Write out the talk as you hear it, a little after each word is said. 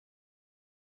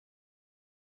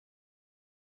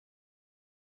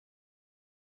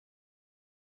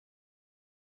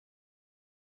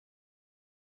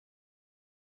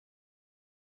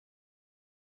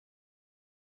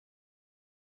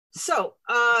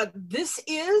This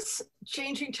is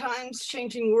Changing Times,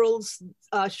 Changing Worlds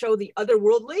show, The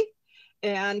Otherworldly.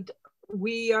 And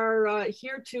we are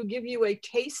here to give you a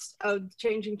taste of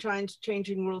Changing Times,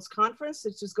 Changing Worlds conference.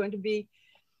 This is going to be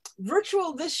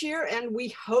virtual this year, and we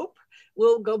hope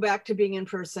we'll go back to being in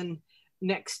person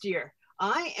next year.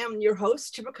 I am your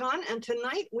host, Chipacon, and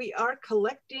tonight we are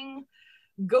collecting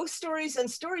ghost stories and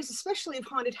stories, especially of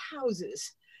haunted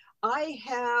houses. I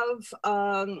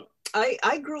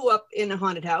grew up in a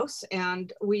haunted house,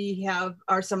 and we have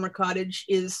our summer cottage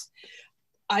is,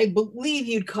 I believe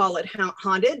you'd call it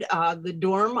haunted. The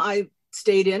dorm I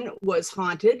stayed in was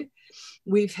haunted.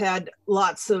 We've had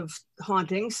lots of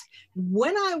hauntings.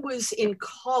 When I was in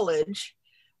college,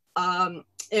 and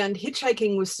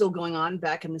hitchhiking was still going on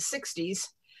back in the 60s,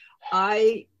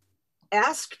 I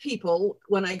asked people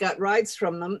when I got rides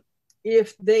from them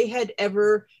if they had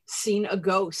ever seen a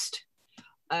ghost.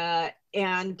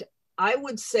 And I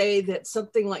would say that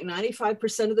something like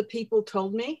 95% of the people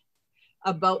told me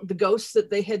about the ghosts that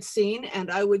they had seen.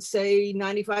 And I would say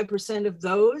 95% of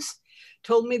those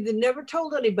told me they never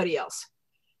told anybody else.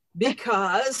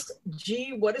 Because,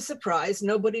 gee, what a surprise,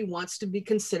 nobody wants to be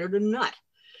considered a nut.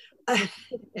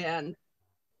 And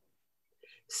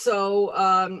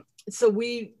so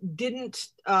we didn't,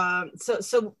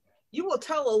 so you will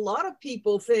tell a lot of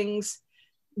people things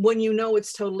when you know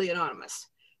it's totally anonymous,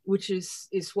 which is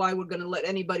why we're going to let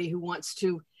anybody who wants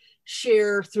to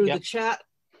share through the chat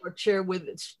or share with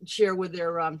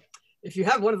their, if you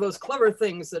have one of those clever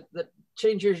things that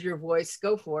changes your voice,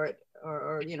 go for it,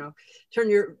 or you know, turn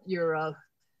your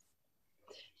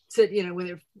sit, you know, with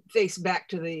your face back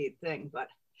to the thing. But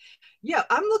yeah,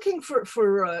 I'm looking for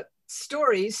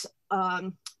stories,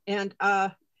 and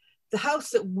the house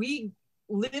that we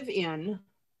lived in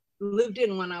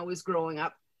when I was growing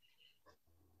up,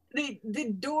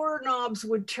 the doorknobs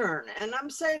would turn, and I'm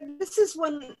saying this is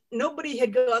when nobody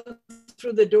had gone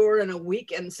through the door in a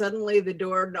week, and suddenly the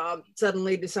doorknob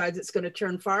suddenly decides it's going to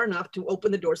turn far enough to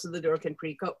open the door so the door can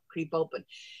creep open.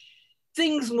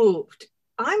 Things moved.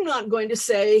 I'm not going to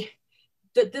say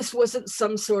that this wasn't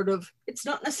some sort of, it's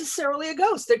not necessarily a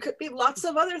ghost. There could be lots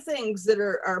of other things that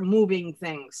are moving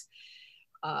things.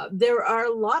 There are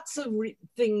lots of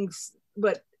things,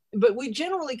 but we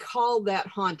generally call that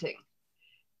haunting.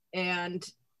 And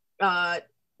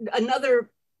another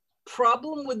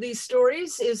problem with these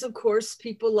stories is, of course,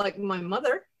 people like my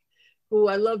mother, who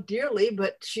I love dearly,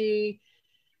 but she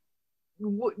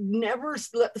would never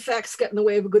let the facts get in the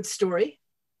way of a good story.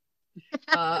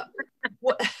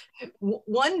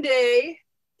 One day,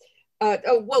 one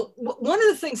of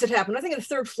the things that happened, I think the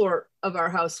third floor of our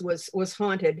house was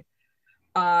haunted.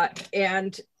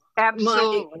 And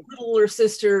Absolutely. My littler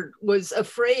sister was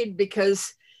afraid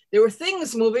because there were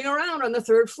things moving around on the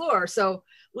third floor. So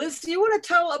Liz, do you want to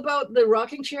tell about the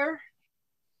rocking chair?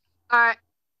 I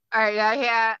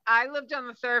lived on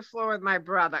the third floor with my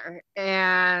brother,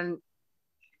 and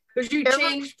because you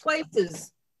changed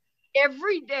places.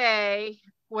 Every day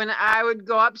when I would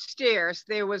go upstairs,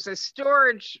 there was a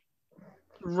storage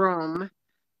room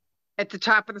at the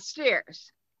top of the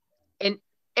stairs. And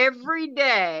every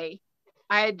day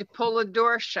I had to pull a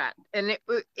door shut, and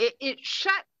it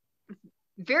shut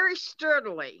very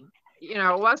sturdily. You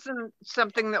know, it wasn't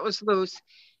something that was loose.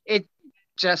 It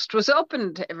just was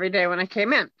opened every day when I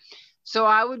came in. So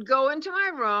I would go into my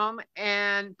room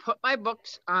and put my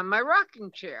books on my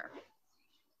rocking chair.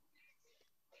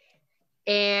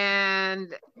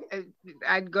 And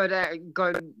I'd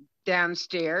go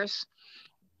downstairs.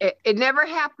 It never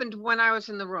happened when I was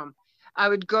in the room. I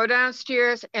would go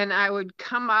downstairs and I would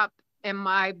come up and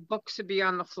my books would be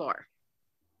on the floor.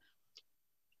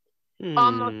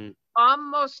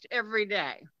 Almost every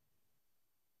day.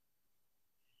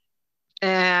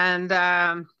 And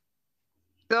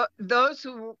those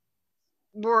who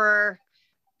were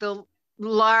the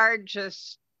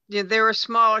largest, you know, there were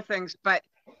smaller things, but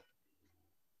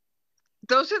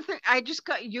those are the things, I just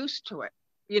got used to it.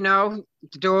 You know,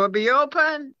 the door would be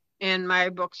open and my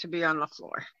books would be on the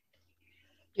floor.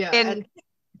 Yeah, and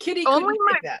Kitty couldn't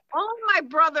like that. Only my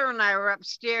brother and I were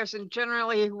upstairs, and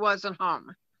generally he wasn't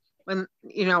home when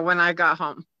I got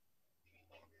home.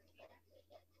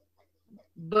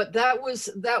 But that was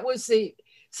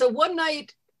so one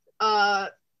night,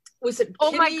 was it Kitty?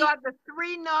 Oh my God, the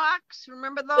 3 knocks,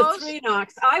 remember those? The 3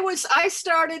 knocks. I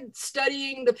started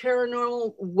studying the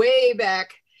paranormal way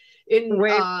back in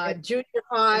junior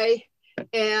high.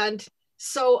 And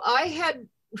so I had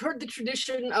heard the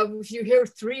tradition of, if you hear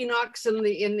 3 knocks in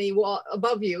the wall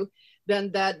above you,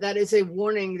 then that is a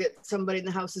warning that somebody in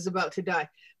the house is about to die.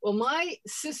 Well, my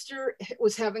sister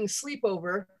was having a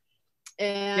sleepover,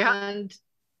 and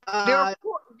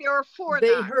There were four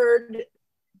they knocks. heard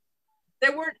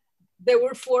there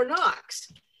were four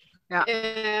knocks. Yeah.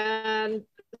 And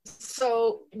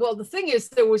so, well, the thing is,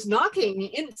 there was knocking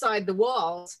inside the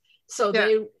walls. So Yeah.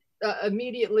 they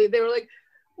immediately, they were like,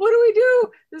 what do we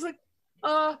do? It's like,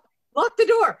 lock the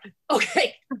door.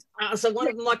 Okay. So one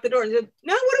of them locked the door and said,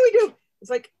 now what do we do? It's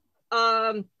like,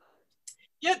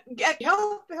 get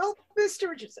help, Mr.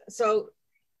 Richardson. So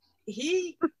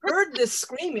he heard this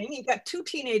screaming. He got two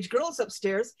teenage girls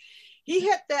upstairs. He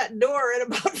hit that door at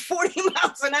about 40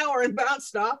 miles an hour and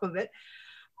bounced off of it.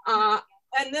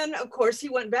 And then, of course, he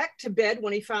went back to bed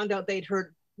when he found out they'd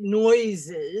heard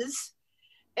noises.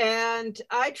 And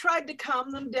I tried to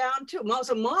calm them down too.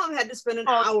 So Mom had to spend an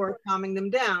hour calming them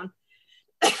down.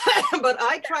 But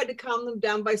I tried to calm them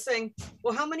down by saying,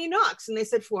 well, how many knocks? And they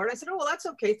said 4. And I said, oh, well, that's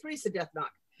okay. 3's a death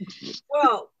knock.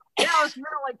 Well, that was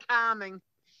really calming.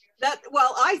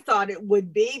 Well, I thought it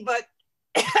would be, but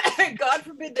God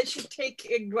forbid that she take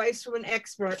advice from an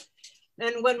expert.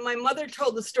 And when my mother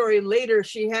told the story later,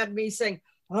 she had me saying,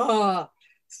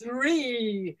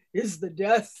 3 is the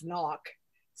death knock.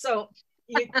 So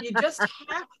you just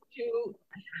have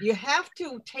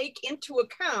to take into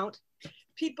account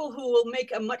people who will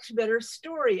make a much better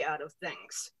story out of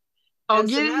things. Oh,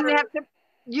 you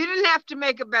didn't have to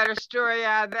make a better story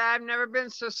out of that. I've never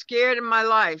been so scared in my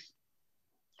life.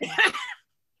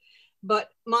 But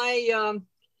I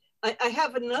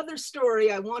have another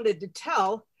story I wanted to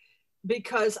tell,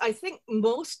 because I think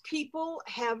most people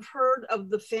have heard of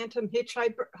the phantom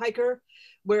hitchhiker,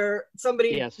 where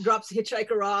somebody drops a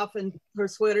hitchhiker off and her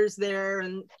sweater's there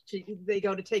and they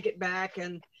go to take it back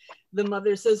and the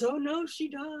mother says, oh no, she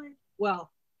died.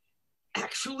 Well,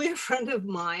 actually a friend of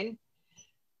mine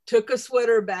took a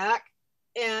sweater back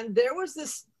and there was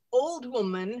this old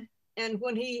woman, and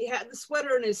when he had the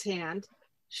sweater in his hand,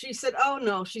 she said, oh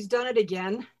no, she's done it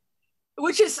again.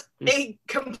 Which is a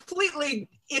completely,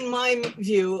 in my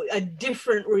view, a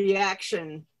different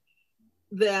reaction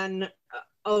than,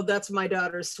 oh, that's my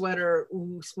daughter's sweater,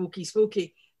 ooh, spooky,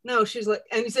 spooky. No, she's like,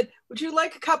 and he said, would you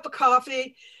like a cup of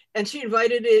coffee? And she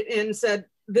invited it and said,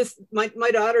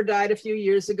 my daughter died a few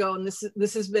years ago, and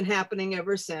this has been happening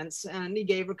ever since. And he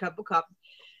gave her a cup of coffee.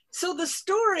 So the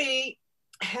story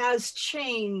has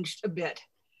changed a bit,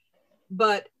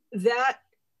 but that,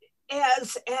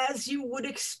 as you would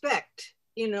expect,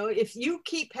 if you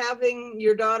keep having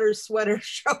your daughter's sweater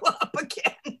show up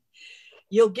again,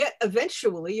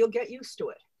 eventually you'll get used to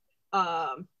it.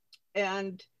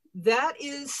 And that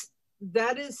is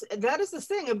the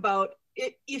thing about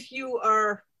it. If you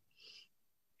are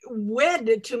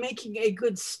wedded to making a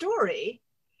good story,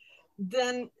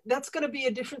 then that's going to be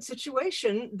a different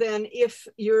situation than if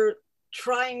you're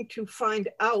trying to find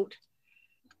out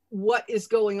what is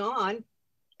going on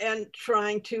and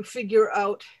trying to figure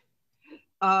out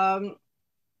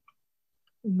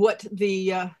what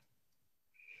the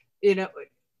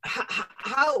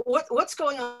what's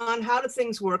going on, how do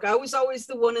things work. I was always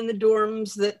the one in the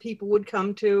dorms that people would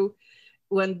come to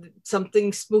when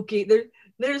something spooky.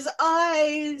 There's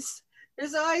eyes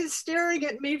staring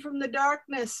at me from the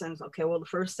darkness. And okay, well, the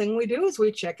first thing we do is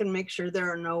we check and make sure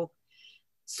there are no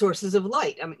sources of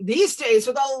light. I mean, these days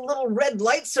with all the little red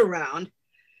lights around,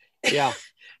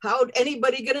 how'd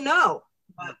anybody gonna know?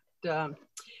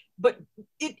 But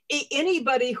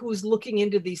anybody who's looking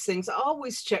into these things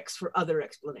always checks for other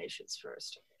explanations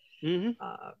first. And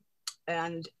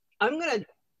I'm gonna,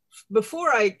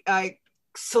 before I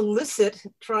solicit,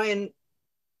 try and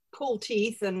pull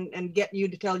teeth and get you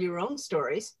to tell your own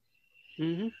stories,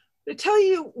 to tell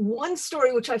you one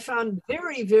story which I found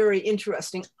very, very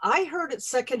interesting. I heard it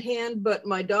secondhand, but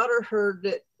my daughter heard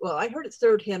it, well, I heard it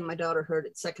thirdhand, my daughter heard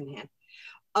it secondhand.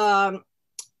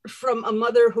 From a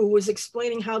mother who was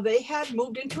explaining how they had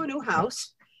moved into a new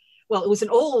house. Well, it was an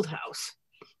old house,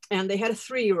 and they had a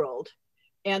 3-year-old,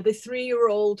 and the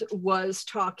 3-year-old was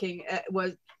talking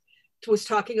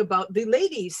about the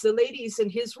ladies in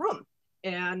his room,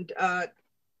 and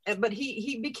but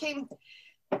he became,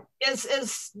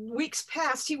 as weeks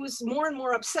passed, he was more and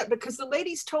more upset because the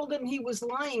ladies told him he was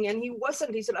lying, and he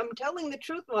wasn't. He said, "I'm telling the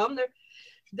truth, Mom.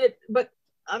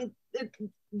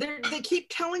 They keep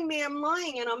telling me I'm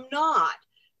lying, and I'm not."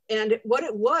 And what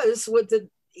it was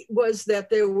that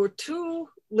there were 2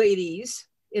 ladies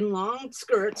in long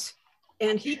skirts,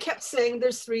 and he kept saying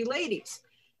there's 3 ladies,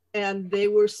 and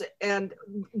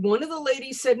one of the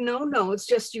ladies said, no, it's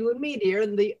just you and me, dear.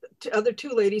 And the other 2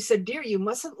 ladies said, dear, you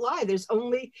mustn't lie. There's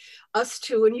only us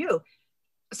 2 and you.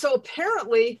 So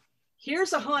apparently,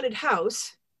 here's a haunted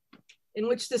house in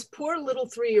which this poor little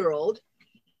 3-year-old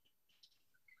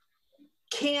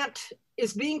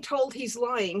is being told he's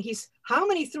lying. How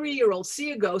many 3-year-olds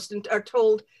see a ghost and are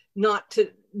told not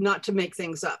to make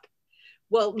things up?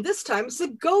 Well, this time it's the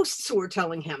ghosts who are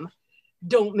telling him,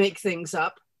 don't make things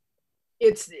up.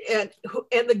 And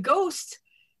the ghosts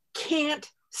can't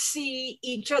see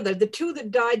each other. The two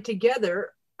that died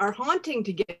together are haunting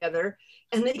together,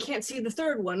 and they can't see the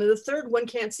third one, and the third one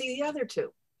can't see the other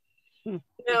two.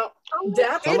 Now,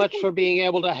 that's so much for being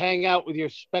able to hang out with your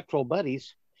spectral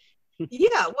buddies.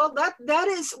 Yeah, well, that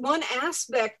is one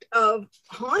aspect of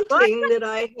haunting that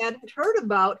I hadn't heard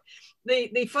about.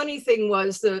 The funny thing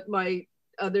was that my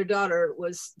other daughter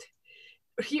was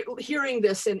hearing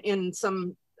this in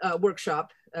some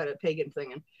workshop at a pagan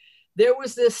thing, and there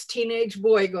was this teenage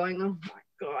boy going, "Oh my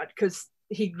God," because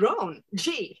he'd grown,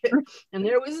 and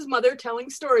there was his mother telling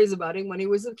stories about him when he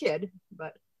was a kid.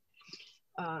 But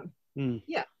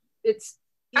yeah,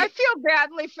 I feel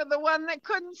badly for the one that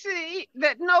couldn't see,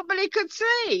 that nobody could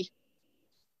see.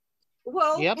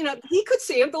 Well, you know, he could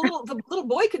see him. The little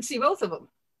boy could see both of them.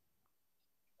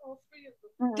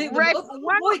 Right.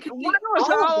 One was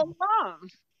all alone.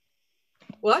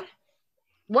 What?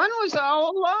 One was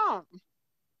all alone.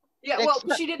 Yeah, well,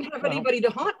 she didn't have anybody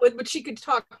to haunt with, but she could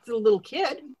talk to the little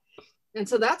kid. And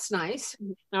so that's nice.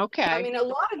 Okay. I mean, a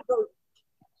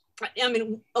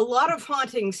lot of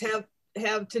hauntings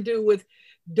have to do with,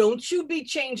 don't you be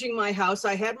changing my house.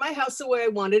 I had my house the way I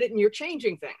wanted it, and you're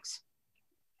changing things.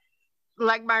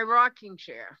 Like my rocking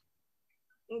chair.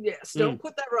 Yes, don't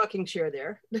put that rocking chair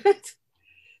there.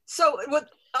 So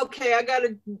okay, I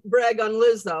gotta brag on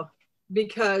Liz though,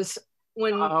 because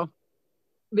when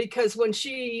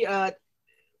she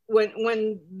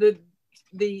when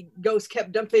the ghost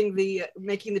kept making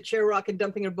the chair rock and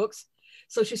dumping her books,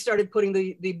 so she started putting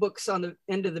the books on the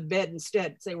end of the bed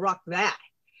instead. Say, rock that.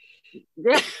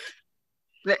 Yeah.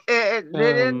 They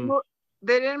didn't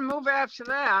move after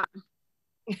that.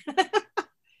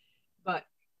 But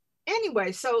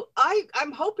anyway, so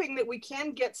I'm hoping that we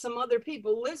can get some other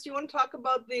people. Liz, do you want to talk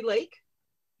about the lake?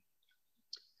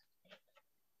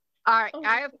 All right,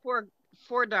 I have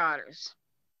four daughters,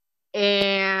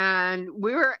 and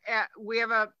we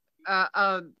have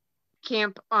a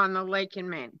camp on the lake in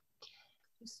Maine.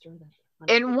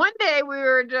 And one day we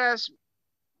were just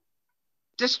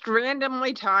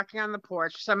randomly talking on the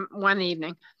porch one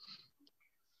evening,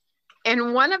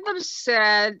 and one of them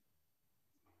said,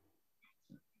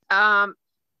 I've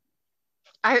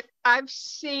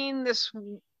seen this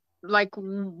like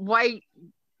white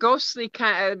ghostly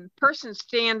kind of person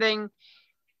standing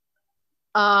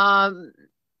at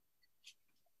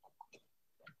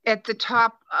the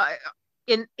top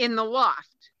in the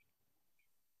loft,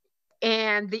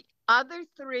 and the other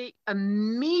three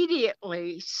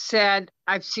immediately said,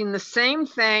 I've seen the same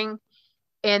thing,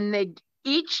 and they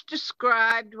each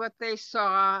described what they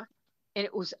saw, and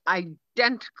it was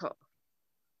identical.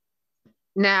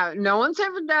 Now, no one's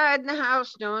ever died in the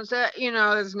house. No one's,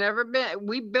 there's never been.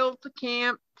 We built the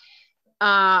camp,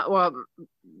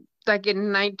 like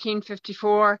in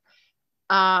 1954.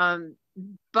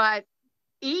 But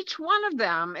each one of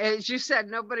them, as you said,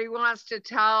 nobody wants to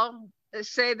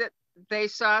say that they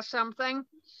saw something.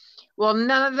 Well,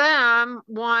 none of them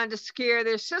wanted to scare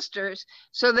their sisters,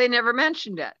 so they never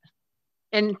mentioned it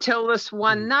until this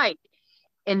one night.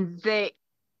 And they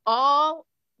all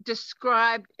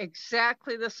described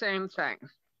exactly the same thing.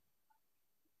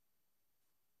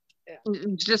 Yeah.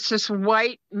 Just this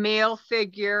white male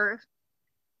figure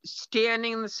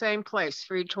standing in the same place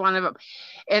for each one of them.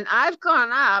 And I've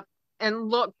gone up and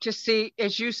looked to see,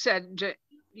 as you said,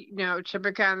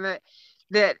 Chibikan,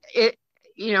 that it,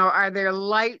 are there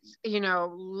lights,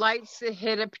 lights that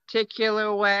hit a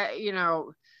particular way,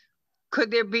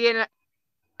 could there be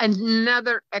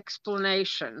another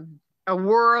explanation?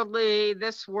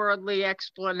 This worldly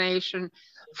explanation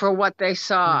for what they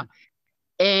saw.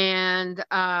 And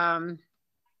I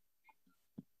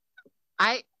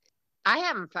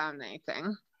haven't found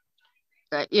anything.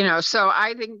 But so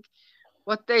I think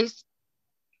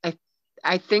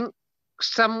I think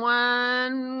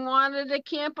someone wanted a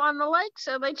camp on the lake,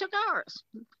 so they took ours.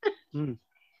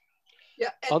 Yeah.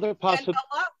 Other possible.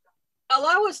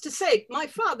 Allow us to say, my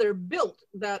father built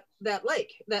that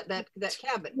lake, that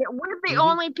cabin. Yeah, we're the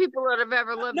only people that have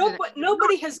ever lived in it.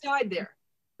 Nobody has died there.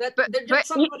 They're just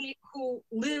somebody who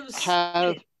lives.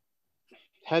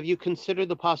 Have you considered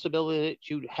the possibility that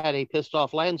you had a pissed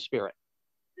off land spirit?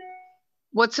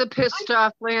 What's a pissed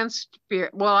off land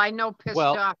spirit? Well, I know pissed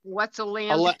off. What's a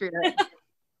land spirit?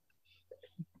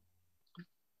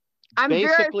 I'm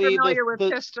very familiar with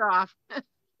pissed off.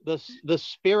 The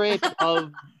spirit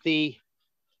of the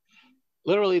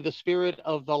literally the spirit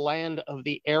of the land of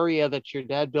the area that your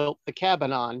dad built the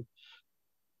cabin on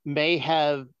may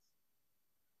have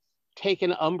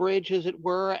taken umbrage, as it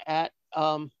were, at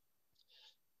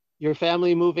your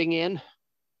family moving in.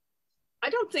 I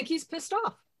don't think he's pissed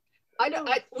off. I don't.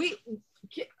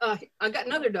 I got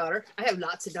another daughter. I have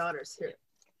lots of daughters here.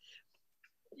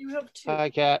 You have two. Hi,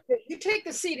 Kat. You take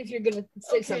the seat if you're going to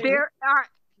say something.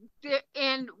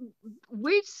 And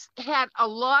we've had a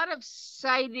lot of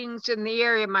sightings in the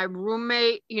area. My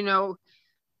roommate, you know,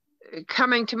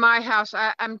 coming to my house,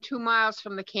 I'm 2 miles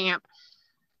from the camp.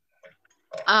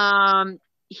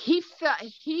 He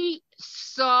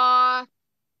saw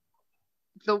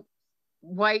the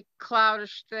white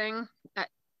cloudish thing.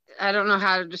 I don't know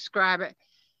how to describe it.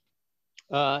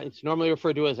 It's normally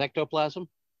referred to as ectoplasm.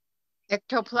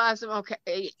 Ectoplasm,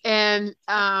 okay. And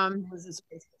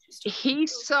he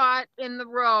saw it in the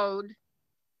road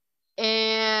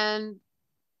and,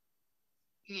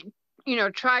 you know,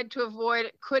 tried to avoid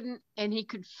it, couldn't, and he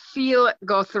could feel it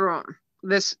go through him.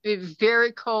 This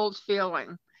very cold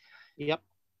feeling. Yep.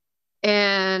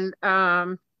 And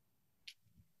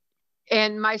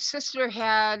my sister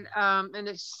had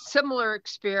a similar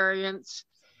experience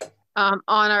on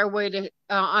the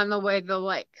way to the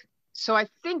lake. So I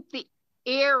think the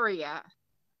area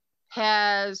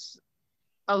has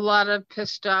a lot of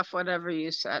pissed off, whatever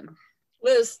you said.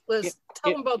 Liz,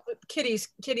 tell them about the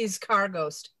Kitty's car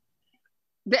ghost.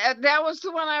 That was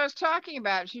the one I was talking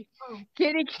about.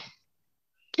 Kitty's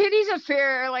a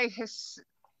fairly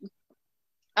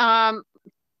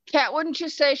Kat, wouldn't you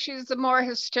say she's the more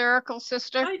hysterical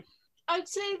sister? I'd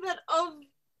say that of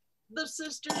the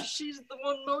sisters, she's the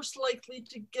one most likely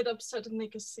to get upset and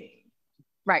make a scene.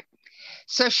 Right.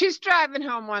 So she's driving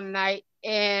home one night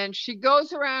and she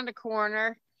goes around a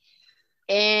corner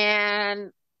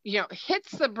and, you know,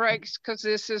 hits the brakes because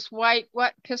this is white,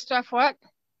 pissed off what?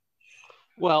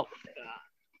 Well,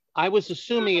 I was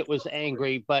assuming it was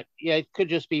angry, but yeah, it could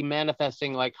just be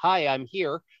manifesting like, hi, I'm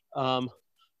here.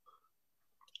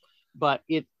 But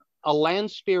a land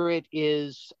spirit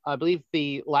is, I believe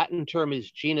the Latin term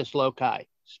is genus loci,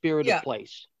 spirit of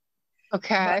place.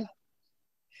 Okay.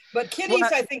 But Kitty's,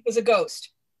 I think, was a ghost.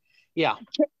 Yeah.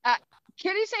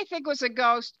 Kitty's, I think, was a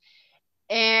ghost.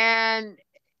 And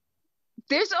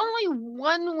there's only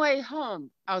one way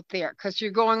home out there because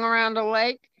you're going around a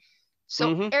lake.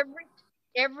 So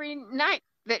every night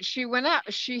that she went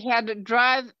out, she had to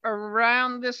drive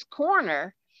around this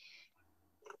corner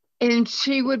and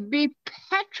she would be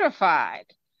petrified.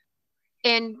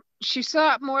 And she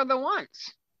saw it more than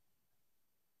once.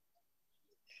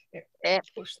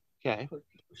 Okay.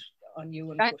 On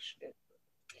you and push it.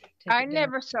 I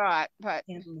never saw it, but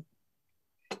and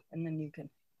then you can.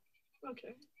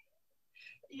 Okay.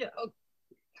 Yeah.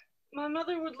 My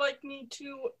mother would like me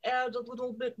to add a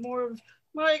little bit more of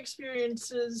my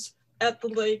experiences at the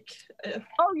lake.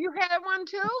 Oh, you had one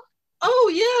too?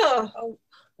 Oh yeah. Oh,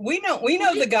 we know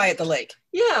the guy at the lake.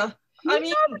 Yeah. I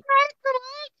mean, know the guy at the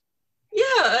lake?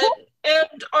 Yeah,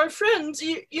 and our friends.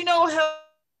 You know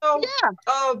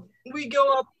how we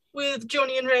go up with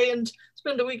Joni and Ray and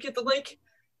spend a week at the lake.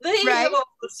 They have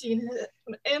also seen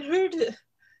him and heard him.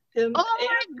 Oh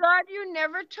my God, you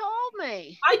never told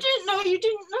me. I didn't know you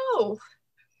didn't know.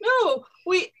 No,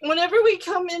 whenever we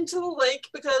come into the lake,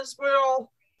 because we're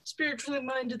all spiritually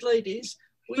minded ladies,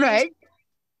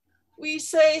 we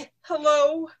say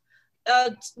hello.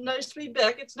 It's nice to be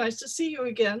back. It's nice to see you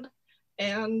again.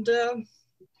 And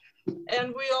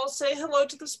we all say hello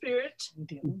to the spirit.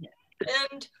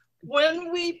 And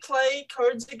when we play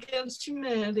Cards Against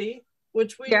Humanity,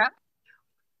 which we're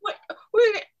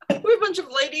a bunch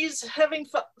of ladies having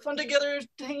fun together,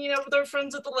 hanging out with our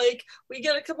friends at the lake. We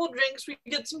get a couple of drinks, we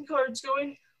get some cards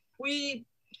going, we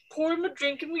pour them a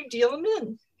drink and we deal them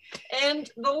in. And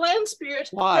the land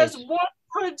spirit has won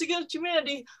Cards Against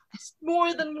Humanity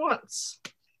more than once.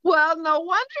 Well, no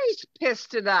wonder he's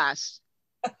pissed at us.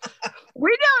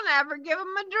 We don't ever give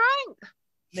him a drink.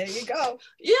 There you go.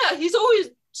 Yeah, he's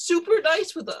always super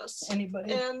nice with us.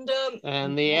 Anybody? And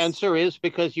the answer is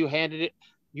because you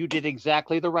did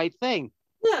exactly the right thing.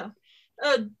 Yeah.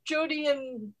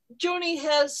 Joni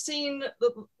has seen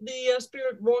the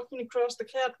spirit walking across the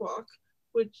catwalk,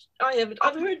 which I haven't.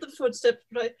 I've heard the footsteps,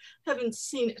 but I haven't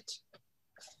seen it.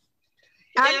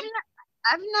 I've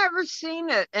never seen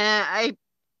it, and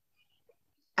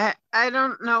I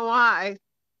don't know why.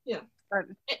 Yeah. But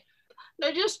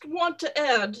I just want to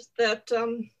add that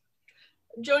Joni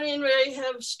and Ray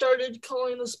have started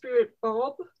calling the spirit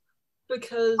Bob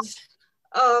because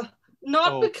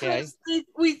because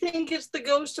we think it's the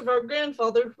ghost of our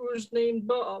grandfather who was named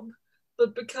Bob,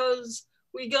 but because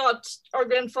we got our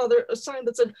grandfather a sign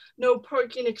that said no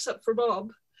parking except for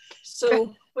Bob.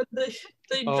 So when they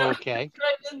drive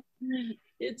in,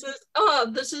 it says,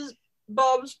 this is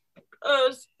Bob's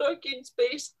parking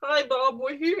space. Hi, Bob,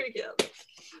 we're here again.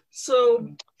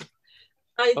 So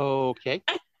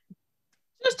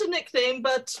just a nickname,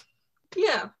 but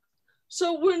yeah.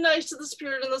 So we're nice to the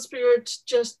spirit, and the spirit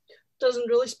just doesn't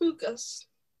really spook us.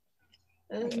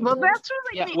 And, well, that's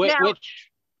really neat.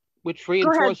 Which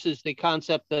reinforces the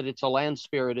concept that it's a land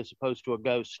spirit as opposed to a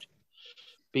ghost,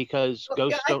 because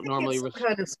ghosts don't normally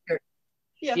kind of spirit.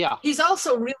 Yeah. He's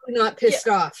also really not pissed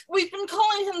off. We've been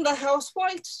calling him the house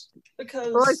white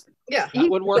because that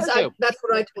would work too. That's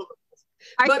what I told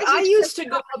him. But I used to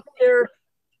go up there.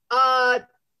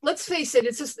 Let's face it,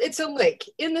 it's a lake.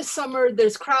 In the summer,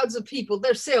 there's crowds of people.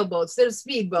 There's sailboats, there's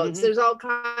speedboats, there's all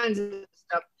kinds of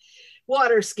stuff.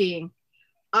 Water skiing.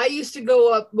 I used to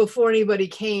go up before anybody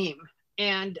came,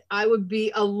 and I would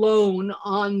be alone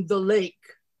on the lake.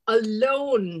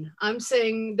 Alone. I'm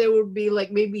saying there would be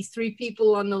like maybe 3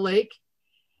 people on the lake,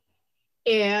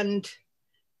 and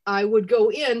I would go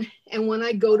in, and when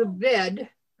I go to bed,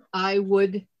 I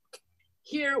would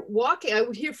hear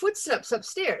footsteps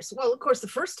upstairs. Well, of course, the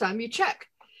first time you check,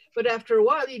 but after a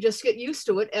while you just get used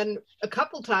to it. And a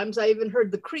couple times I even heard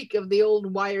the creak of the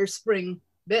old wire spring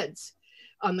beds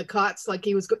on the cots, like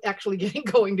he was actually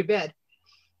going to bed.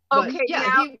 Okay, but,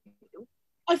 yeah.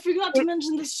 I forgot to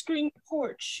mention the screen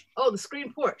porch. Oh, the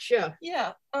screen porch, yeah.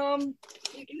 Yeah.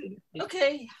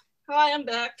 Okay. Hi, I'm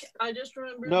back. I just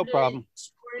remembered no problem.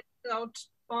 Story about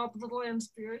Bob the land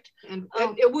spirit. And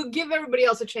it will give everybody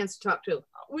else a chance to talk too.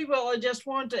 We will. I just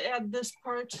wanted to add this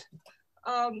part.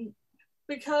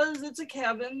 Because it's a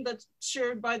cabin that's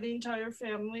shared by the entire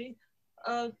family,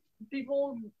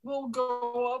 people will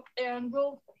go up and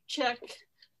will check,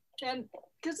 and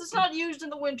because it's not used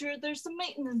in the winter, there's some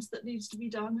maintenance that needs to be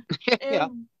done.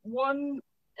 And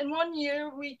one year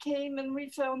we came and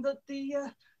we found that the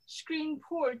screen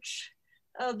porch,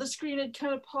 the screen had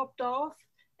kind of popped off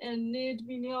and needed to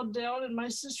be nailed down, and my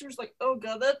sister's like, oh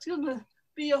god, that's gonna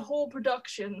be a whole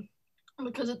production,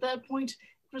 because at that point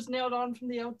it was nailed on from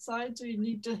the outside, so you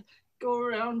need to go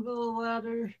around with a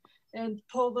ladder and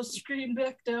pull the screen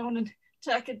back down and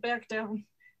tack it back down.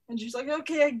 And she's like,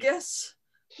 okay, I guess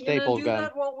I'm gonna do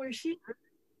that while we're here.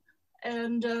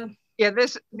 And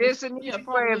there's an easy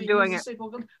way of doing it.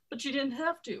 But she didn't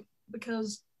have to,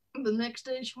 because the next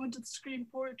day she went to the screen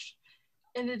porch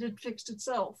and it had fixed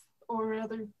itself, or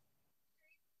rather.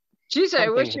 Geez, I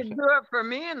wish you'd do it for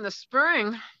me in the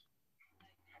spring.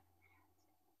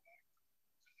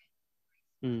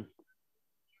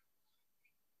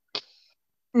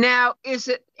 Now, is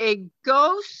it a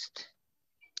ghost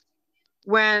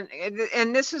when,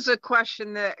 and this is a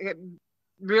question that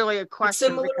really a question.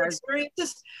 Similar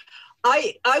experiences.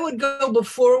 I would go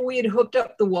before we had hooked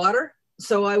up the water.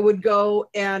 So I would go,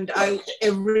 and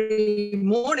every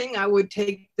morning I would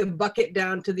take the bucket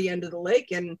down to the end of the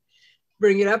lake and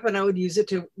bring it up, and I would use it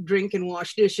to drink and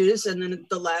wash dishes. And then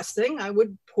the last thing, I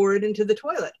would pour it into the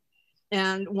toilet.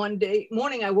 And one day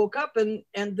morning I woke up and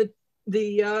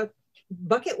the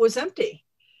bucket was empty.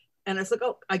 And I was like,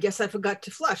 oh, I guess I forgot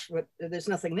to flush, but there's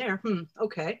nothing there.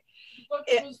 Okay.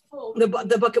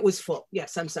 The bucket was full.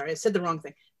 Yes, I'm sorry. I said the wrong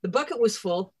thing. The bucket was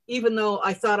full, even though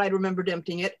I thought I remembered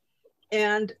emptying it.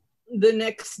 And the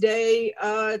next day,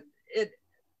 I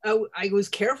was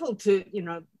careful to,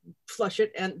 flush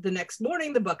it. And the next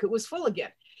morning, the bucket was full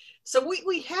again. So what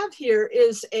we have here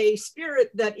is a spirit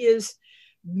that is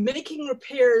making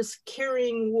repairs,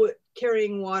 carrying wood,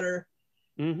 carrying water,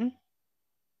 and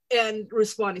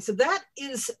responding. So that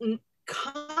is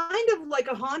kind of like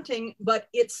a haunting, but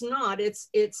it's not. It's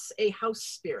a house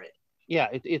spirit. Yeah,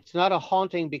 it's not a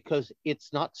haunting because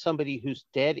it's not somebody who's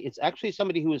dead. It's actually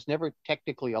somebody who is never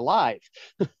technically alive.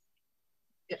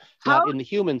 Not in the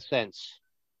human sense.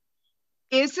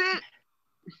 Is it?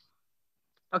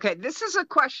 Okay, this is a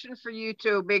question for you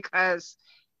too, because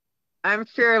I'm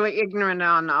fairly ignorant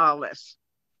on all this.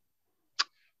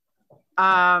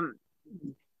 After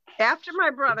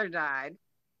my brother died,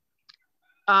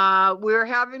 we were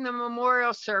having the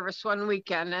memorial service one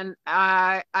weekend, and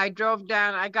I drove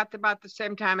down. I got there about the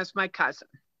same time as my cousin.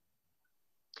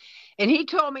 And he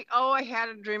told me, oh, I had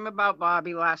a dream about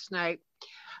Bobby last night.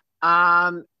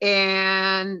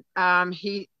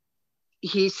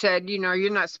 He said,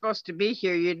 you're not supposed to be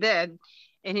here. You're dead.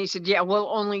 And he said, yeah, well,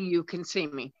 only you can see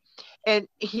me. And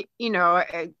he,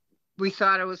 we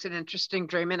thought it was an interesting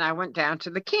dream, and I went down to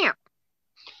the camp.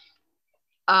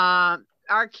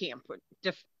 Our camp with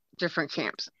different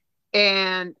camps.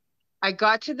 And I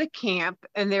got to the camp,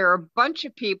 and there were a bunch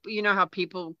of people. You know how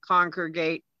people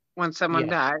congregate when someone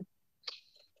died.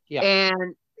 Yeah.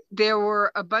 And there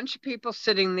were a bunch of people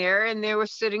sitting there, and they were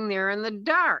sitting there in the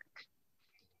dark.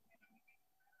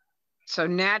 So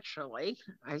naturally,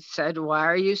 I said, why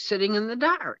are you sitting in the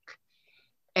dark?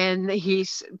 And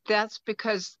that's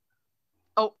because,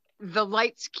 the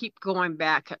lights keep going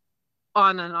back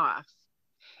on and off.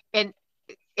 And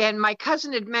my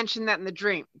cousin had mentioned that in the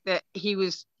dream, that he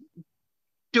was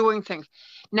doing things.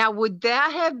 Now, would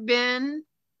that have been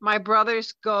my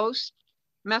brother's ghost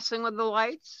messing with the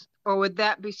lights, or would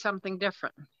that be something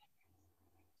different?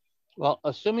 Well,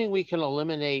 assuming we can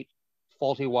eliminate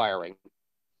faulty wiring,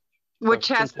 which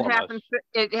hasn't happened.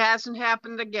 It hasn't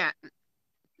happened again.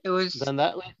 It was then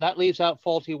that leaves out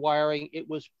faulty wiring. It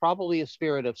was probably a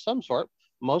spirit of some sort,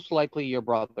 most likely your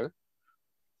brother,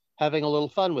 having a little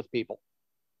fun with people.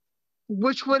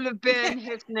 Which would have been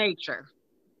his nature.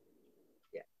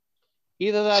 Yeah.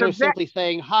 Either that or simply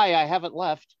saying, hi, I haven't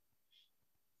left.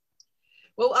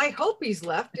 Well, I hope he's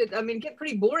left. I mean, get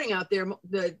pretty boring out there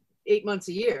the 8 months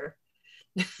a year.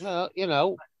 Well,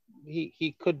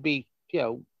 he could be,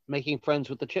 making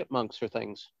friends with the chipmunks or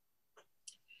things.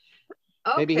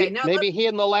 Okay, maybe he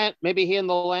and the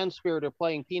land spirit are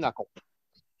playing pinochle.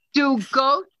 Do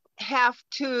ghosts have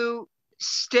to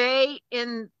stay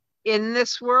in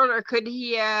this world, or could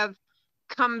he have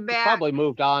come back? He's probably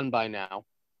moved on by now.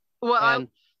 Well,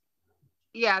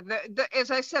 as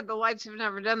I said, the lights have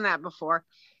never done that before,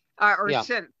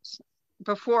 since.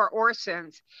 Before or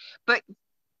since. But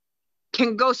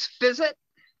can ghosts visit?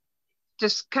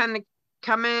 Just kind of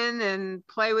come in and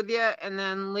play with you and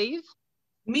then leave?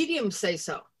 Mediums say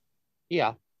so.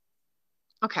 Yeah.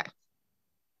 Okay.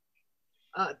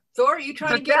 Thor, are you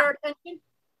trying to get our attention?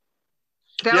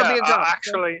 That would be a go.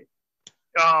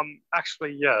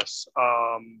 Actually, yes.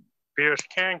 Spirits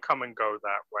can come and go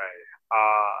that way.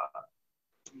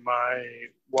 My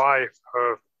wife,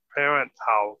 her parents'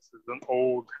 house is an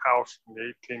old house from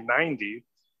the 1890s,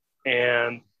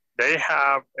 and they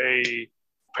have a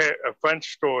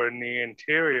French store in the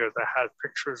interior that has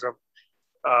pictures of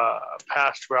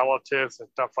past relatives and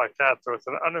stuff like that. So it's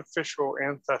an unofficial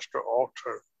ancestor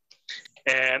altar.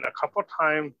 And a couple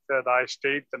times that I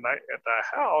stayed the night at that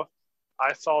house,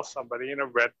 I saw somebody in a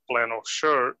red flannel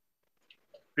shirt,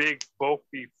 big,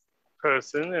 bulky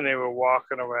person, and they were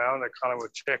walking around. They kind of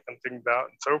were checking things out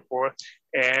and so forth.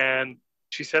 And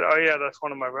she said, oh, yeah, that's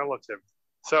one of my relatives.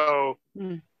 So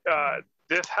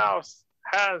this house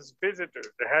has visitors.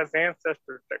 It has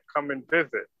ancestors that come and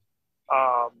visit.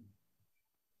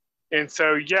 And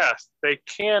so, yes, they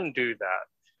can do that,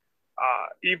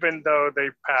 even though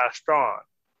they've passed on.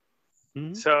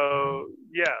 Mm-hmm. So,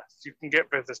 yes, you can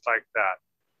get visits like that.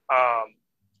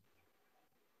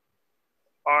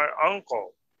 Our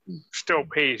uncle still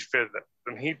pays visits,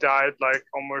 and he died like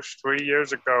almost 3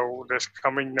 years ago this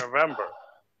coming November.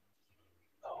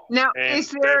 Now,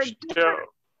 is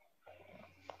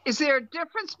there a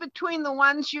difference between the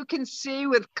ones you can see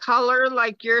with color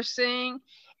like you're seeing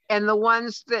and the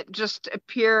ones that just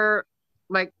appear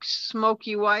like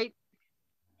smoky white?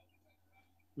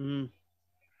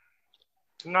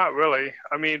 Not really.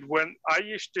 I mean, when I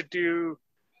used to do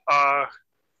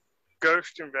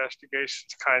ghost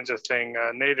investigations kinds of thing,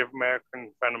 a Native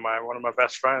American friend of mine, one of my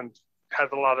best friends, has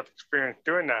a lot of experience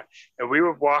doing that. And we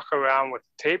would walk around with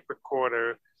a tape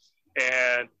recorder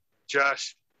and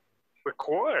just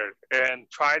record and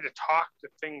try to talk to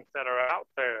things that are out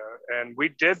there. And we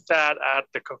did that at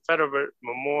the Confederate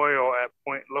Memorial at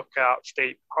Point Lookout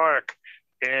State Park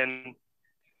in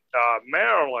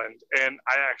Maryland. And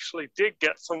I actually did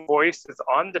get some voices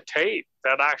on the tape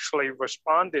that actually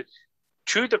responded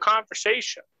to the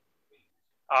conversation.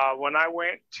 When I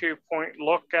went to Point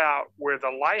Lookout where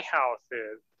the lighthouse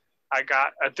is, I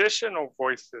got additional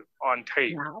voices on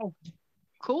tape. Wow.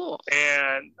 Cool.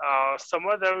 And some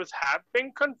of those have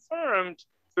been confirmed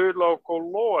through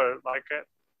local lore. Like at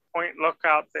Point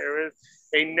Lookout, there is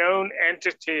a known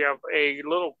entity of a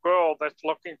little girl that's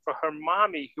looking for her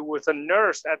mommy, who was a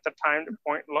nurse at the time that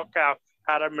Point Lookout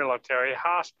had a military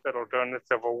hospital during the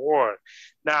Civil War.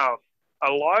 Now,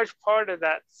 a large part of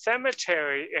that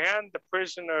cemetery and the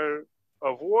prisoner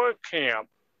of war camp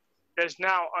is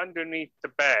now underneath the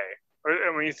bay.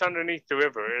 I mean, it's underneath the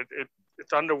river.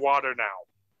 It's underwater now.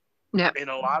 Yep. And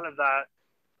a lot of that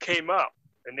came up,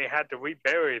 and they had to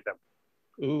rebury them.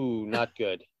 Ooh, not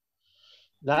good.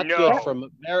 Not good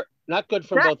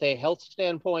from both a health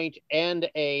standpoint and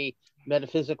a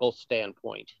metaphysical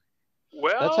standpoint.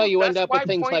 Well, that's how you end up with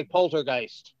things like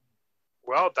poltergeist.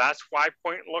 Well, that's why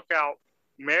Point Lookout,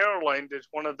 Maryland, is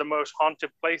one of the most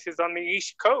haunted places on the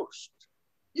East Coast.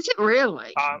 Is it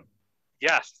really?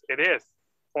 Yes, it is.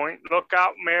 Point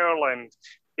Lookout, Maryland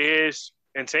is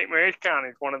in St. Mary's County.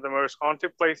 It's one of the most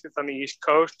haunted places on the East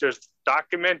Coast. There's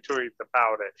documentaries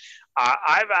about it.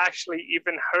 I've actually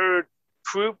even heard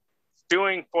troops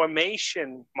doing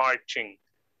formation marching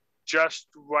just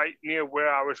right near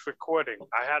where I was recording.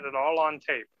 I had it all on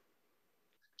tape.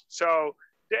 So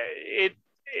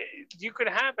you could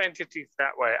have entities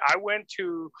that way. I went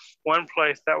to one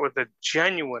place that was a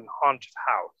genuine haunted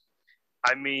house.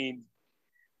 I mean,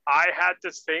 I had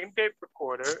the same tape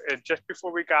recorder, and just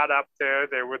before we got up there,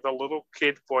 there was a little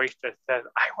kid voice that said,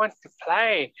 "I want to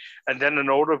play." And then an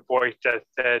older voice that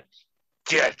said,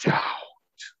 "Get out."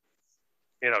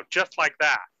 You know, just like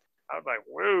that. I was like,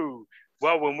 whoa.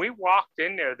 Well, when we walked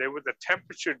in there was a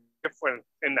temperature difference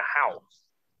in the house.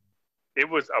 It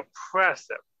was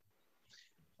oppressive.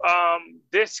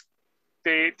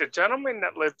 The gentleman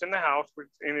that lived in the house was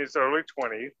in his early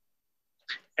 20s,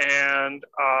 and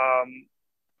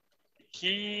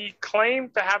he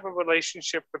claimed to have a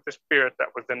relationship with the spirit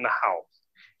that was in the house,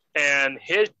 and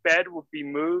his bed would be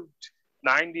moved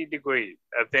 90 degrees,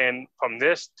 as in from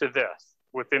this to this,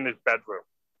 within his bedroom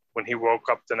when he woke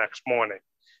up the next morning.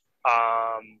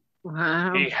 Wow.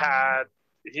 He had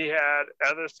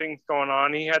other things going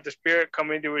on. He had the spirit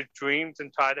come into his dreams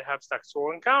and try to have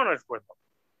sexual encounters with him.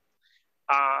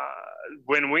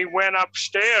 When we went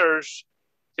upstairs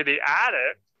to the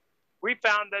attic, we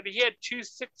found that he had 2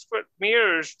 6-foot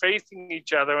mirrors facing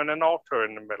each other and an altar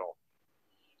in the middle.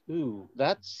 Ooh,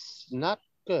 that's not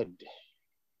good.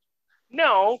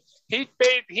 No, he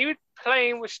was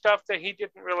playing with stuff that he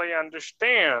didn't really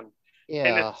understand. Yeah.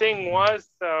 And the thing was,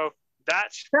 though,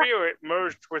 that spirit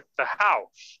merged with the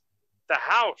house. The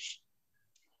house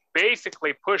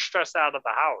basically pushed us out of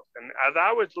the house. And as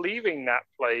I was leaving that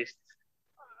place,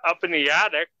 up in the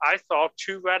attic, I saw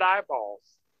 2 red eyeballs.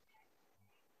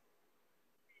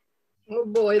 Oh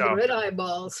boy, So, the red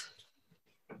eyeballs.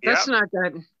 That's not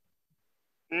good.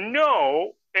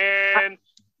 No, and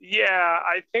yeah,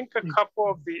 I think a couple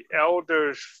of the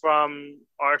elders from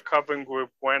our coven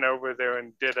group went over there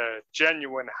and did a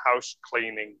genuine house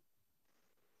cleaning.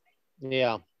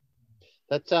 Yeah.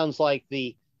 That sounds like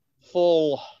the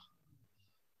full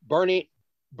burning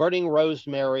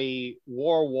rosemary,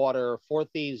 war water, 4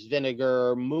 thieves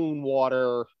vinegar, moon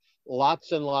water,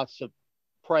 lots and lots of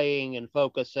praying and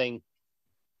focusing.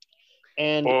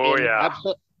 And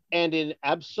in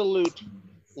absolute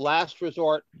last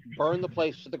resort, burn the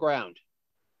place to the ground.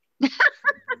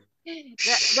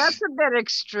 That's a bit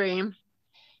extreme.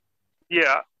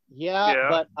 Yeah.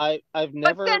 But I've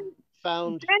never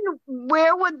found. Then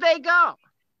where would they go?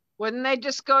 Wouldn't they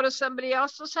just go to somebody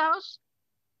else's house?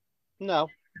 No,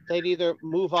 they'd either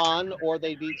move on or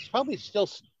they'd be probably still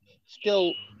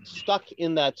stuck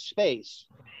in that space.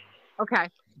 Okay.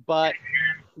 But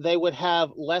they would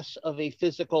have less of a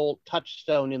physical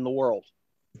touchstone in the world.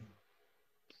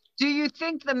 Do you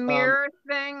think the mirror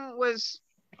thing was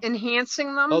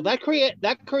enhancing them? Oh, that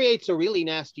creates a really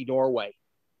nasty doorway.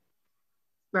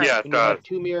 Right. Yeah, When you have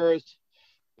 2 mirrors.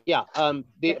 Yeah.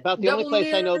 About the only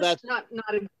place I know that's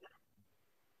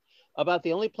about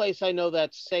the only place I know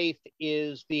that's safe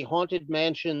is the haunted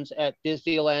mansions at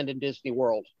Disneyland and Disney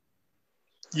World.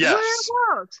 Yes.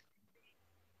 Where are those?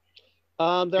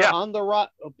 They're on the ride.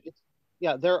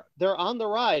 Yeah, they're on the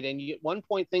ride, and at one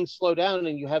point things slow down,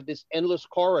 and you have this endless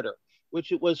corridor,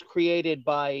 which it was created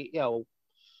by a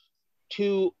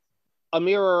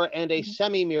mirror and a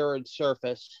semi-mirrored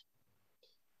surface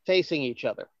facing each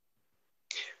other.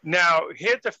 Now,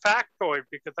 here's a factoid,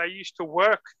 because I used to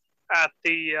work at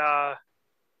the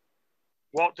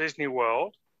Walt Disney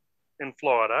World in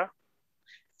Florida,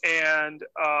 and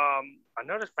I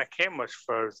noticed my camera's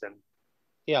frozen.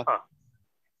 Yeah.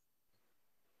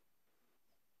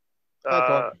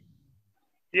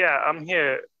 Yeah, I'm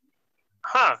here.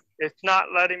 It's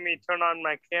not letting me turn on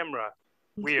my camera.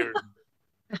 Weird.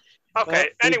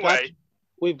 Okay, anyway.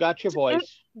 We've got your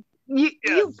voice. You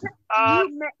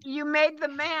made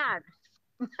them mad.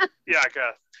 Yeah, I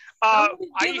guess. I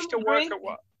used to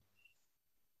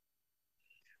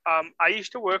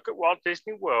work at Walt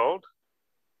Disney World.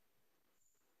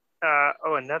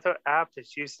 Another app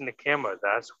is using the camera.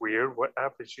 That's weird. What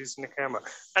app is using the camera?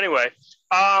 Anyway,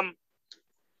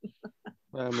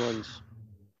 Gremlins.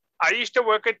 I used to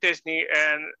work at Disney,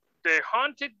 and the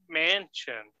Haunted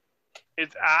Mansion is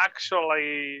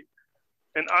actually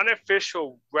an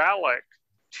unofficial relic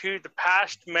to the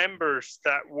past members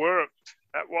that worked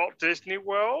at Walt Disney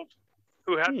World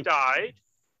who have died.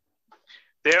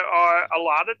 There are a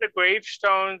lot of the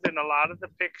gravestones and a lot of the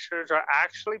pictures are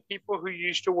actually people who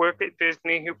used to work at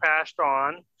Disney who passed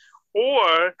on,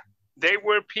 or they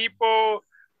were people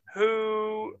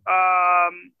who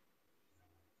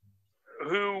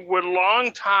who were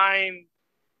long time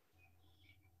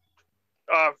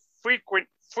frequent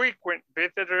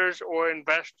visitors or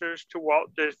investors to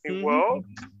Walt Disney World,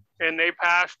 and they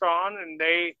passed on, and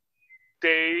they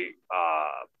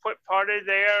put part of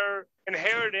their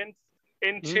inheritance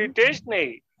into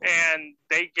Disney, and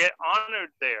they get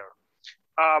honored there.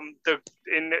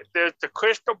 There's the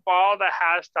crystal ball that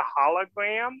has the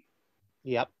hologram.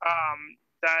 Yep.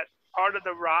 That part of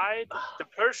the ride, the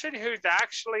person who's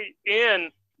actually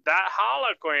in that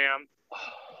hologram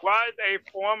was a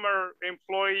former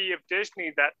employee of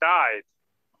Disney that died.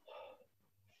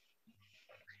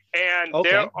 And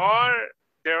there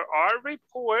are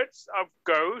reports of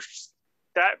ghosts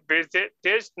that visit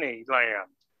Disneyland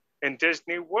and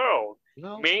Disney World,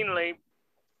 mainly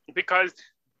because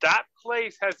that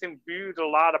place has imbued a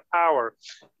lot of power.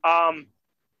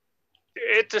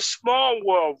 It's a small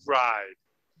world ride.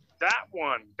 That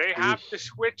one, they have to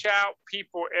switch out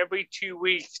people every 2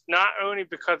 weeks, not only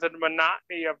because of the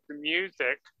monotony of the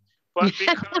music, but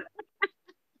because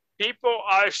people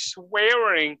are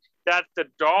swearing that the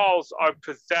dolls are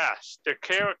possessed. The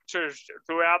characters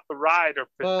throughout the ride are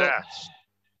possessed.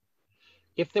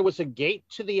 If there was a gate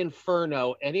to the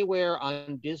Inferno anywhere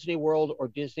on Disney World or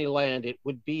Disneyland, it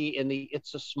would be in the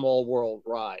It's a Small World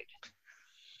ride.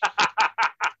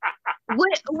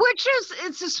 Which is,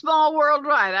 it's a small world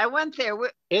ride. I went there.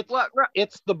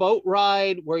 It's the boat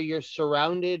ride where you're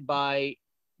surrounded by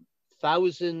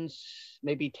thousands,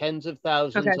 maybe tens of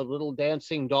thousands of little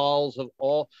dancing dolls of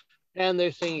all, and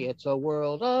they're singing, "It's a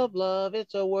world of love,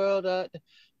 it's a world of,"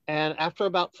 and after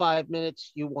about 5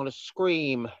 minutes, you want to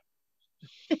scream.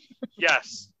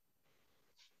 Yes.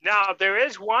 Now, there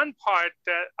is one part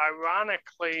that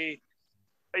ironically,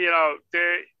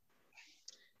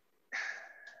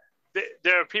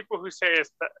 there are people who say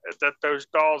that those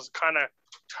dolls kind of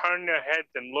turn their heads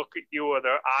and look at you, or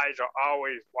their eyes are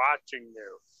always watching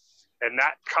you. And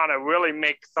that kind of really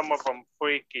makes some of them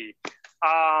freaky.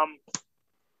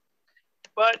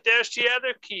 But there's the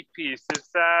other key piece is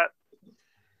that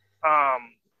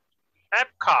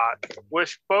Epcot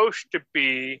was supposed to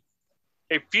be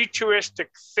a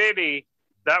futuristic city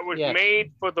that was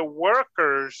made for the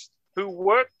workers who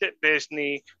worked at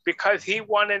Disney, because he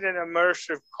wanted an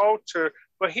immersive culture,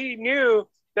 but he knew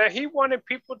that he wanted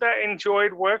people that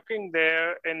enjoyed working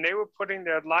there, and they were putting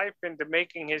their life into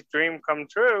making his dream come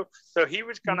true. So he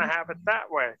was going to have it that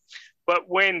way. But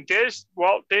when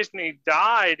Walt Disney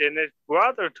died and his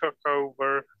brother took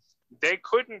over, they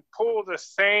couldn't pull the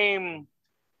same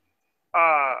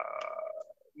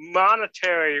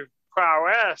monetary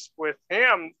prowess with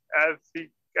him as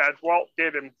Walt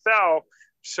did himself.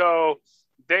 So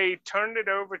they turned it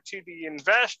over to the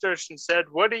investors and said,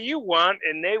 "What do you want?"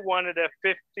 And they wanted a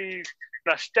 50s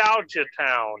nostalgia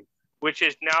town, which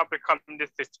has now become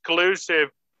this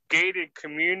exclusive gated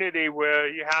community where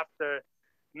you have to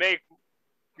be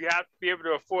able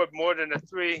to afford more than a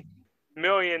 $3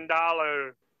 million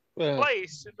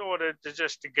place in order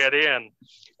to get in.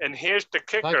 And here's the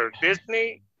kicker: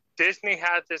 Disney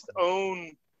has its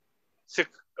own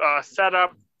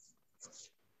setup,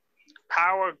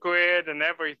 power grid and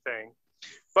everything.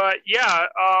 But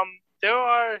there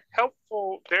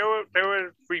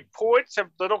were reports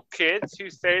of little kids who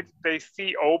say that they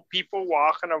see old people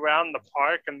walking around the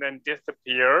park and then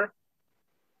disappear.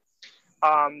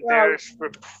 Also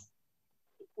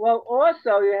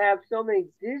you have so many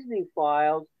Disney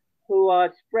files who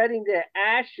are spreading their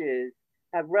ashes,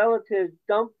 have relatives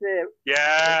dump their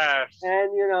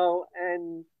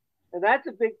and that's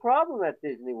a big problem at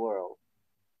Disney World.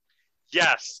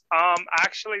 Yes.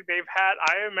 Actually,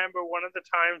 I remember one of the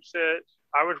times that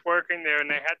I was working there and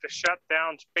they had to shut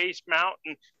down Space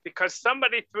Mountain because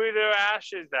somebody threw their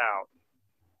ashes out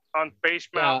on Space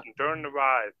Mountain during the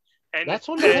ride. And that's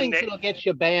one of the things that'll get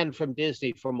you banned from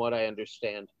Disney, from what I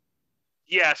understand.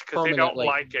 Yes, because they don't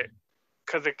like it.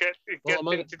 Because it gets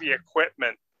into the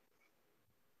equipment.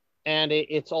 And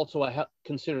it's also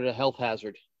considered a health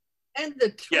hazard. And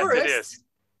the tourists. Yes, it is.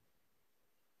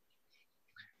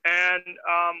 And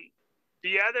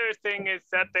the other thing is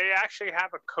that they actually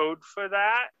have a code for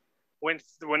that. When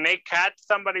they catch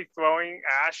somebody throwing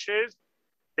ashes,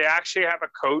 they actually have a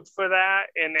code for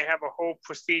that, and they have a whole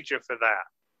procedure for that.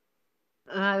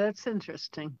 That's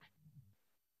interesting.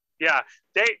 Yeah,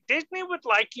 Disney would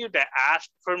like you to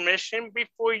ask permission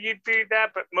before you do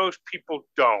that, but most people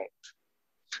don't.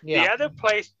 Yeah. The other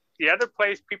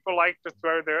place people like to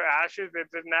throw their ashes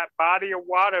is in that body of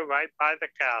water right by the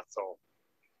castle.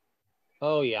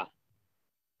 Oh, yeah.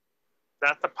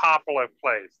 That's a popular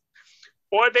place.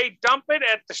 Or they dump it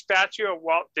at the statue of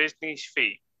Walt Disney's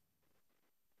feet.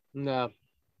 No.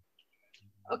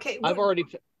 Okay, I've already.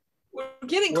 we're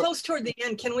getting close toward the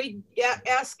end. Can we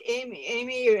ask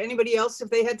Amy or anybody else if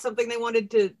they had something they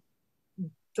wanted to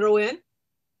throw in?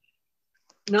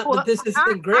 Not that this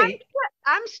isn't great.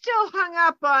 I'm still hung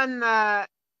up on the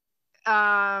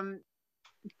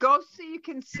ghosts that you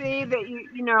can see that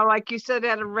you know, like you said,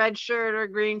 had a red shirt or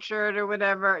green shirt or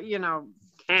whatever, you know.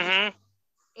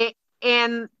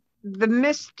 And the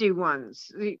misty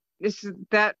ones. Is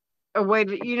that a way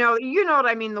to, you know what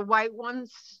I mean? The white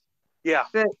ones. Yeah.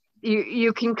 That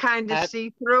you can kind of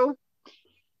see through.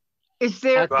 Is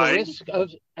there at the risk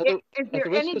of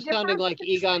sounding like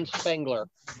Egon Spengler?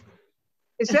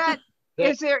 Is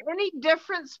there any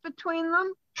difference between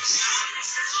them?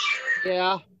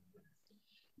 Yeah.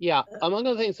 Among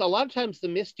other things, a lot of times the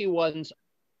misty ones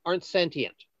aren't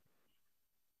sentient.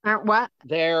 Aren't what?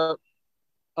 They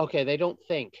don't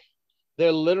think.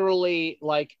 They're literally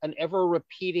like an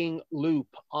ever-repeating loop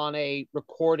on a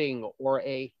recording or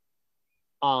a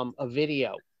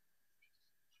video.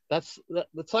 That's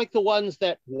like the ones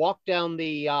that walk down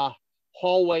the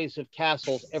hallways of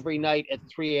castles every night at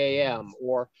 3 a.m.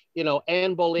 or, you know,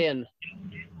 Anne Boleyn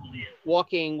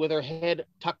walking with her head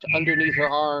tucked underneath her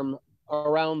arm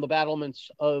around the battlements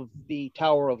of the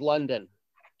Tower of London.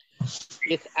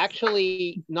 It's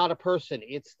actually not a person.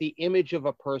 It's the image of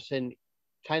a person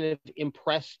kind of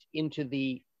impressed into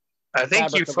the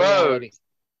fabric of reality.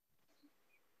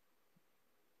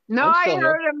 No, I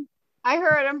heard him. I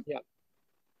heard him.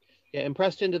 Yeah,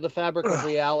 impressed into the fabric of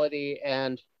reality,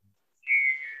 and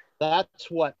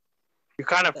that's what you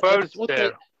kind of froze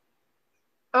there.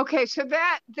 Okay, so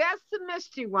that's the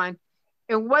misty one.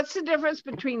 And what's the difference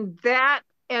between that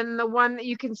and the one that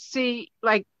you can see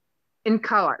like in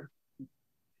color?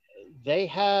 They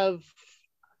have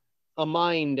a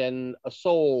mind and a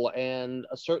soul and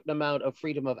a certain amount of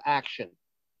freedom of action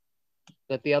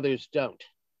that the others don't.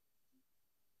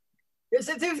 Is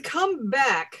that they've come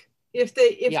back if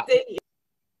they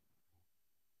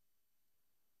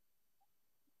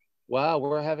Wow,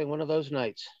 we're having one of those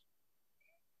nights.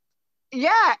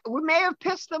 Yeah, we may have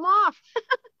pissed them off.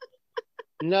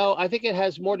 No, I think it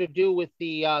has more to do with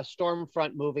the storm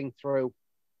front moving through.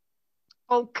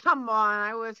 Oh, come on.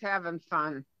 I was having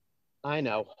fun. I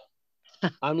know.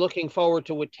 I'm looking forward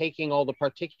to it taking all the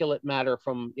particulate matter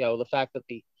from, you know, the fact that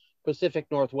the Pacific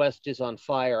Northwest is on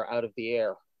fire out of the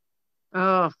air.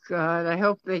 Oh, God. I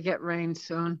hope they get rain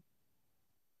soon.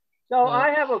 So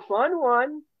I have a fun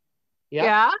one.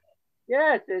 Yeah?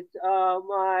 Yes, it's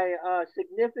my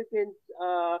significant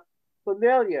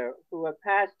familiar who have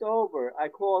passed over. I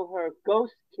call her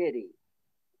Ghost Kitty.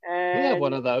 And we have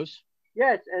one of those.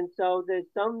 Yes, and so there's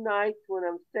some nights when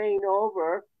I'm staying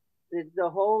over, there's the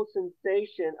whole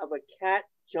sensation of a cat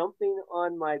jumping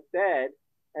on my bed.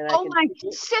 And my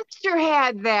sister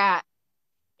had that.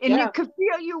 And you could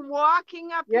feel you walking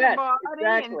up your body.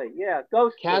 Exactly.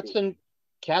 Ghost Kitty.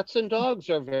 Cats and dogs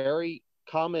are very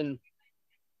common.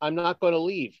 I'm not going to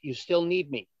leave. You still need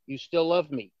me. You still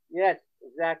love me. Yes,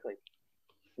 exactly.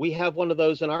 We have one of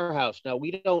those in our house. Now,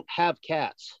 we don't have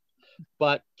cats,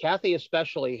 but Kathy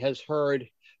especially has heard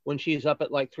when she's up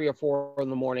at like 3 or 4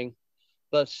 in the morning,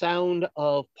 the sound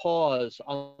of paws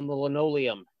on the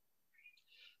linoleum.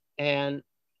 And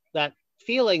that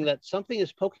feeling that something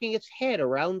is poking its head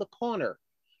around the corner,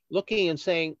 looking and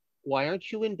saying, why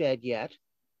aren't you in bed yet?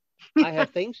 I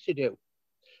have things to do,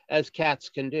 as cats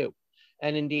can do.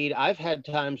 And indeed, I've had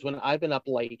times when I've been up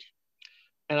late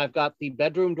and I've got the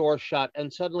bedroom door shut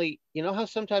and suddenly, you know how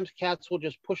sometimes cats will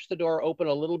just push the door open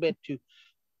a little bit to,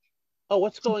 oh,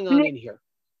 what's going on in here?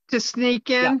 To sneak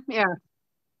in?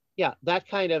 Yeah, that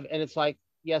kind of, and it's like,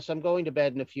 yes, I'm going to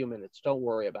bed in a few minutes. Don't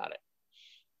worry about it.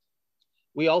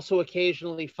 We also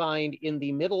occasionally find in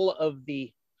the middle of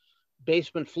the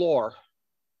basement floor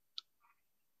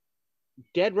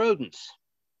dead rodents.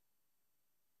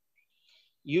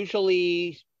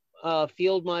 Usually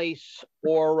field mice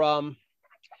or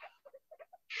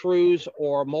shrews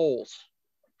or moles.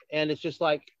 And it's just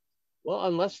like, well,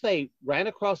 unless they ran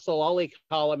across the lolly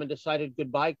column and decided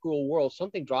goodbye, cruel world,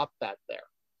 something dropped that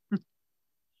there.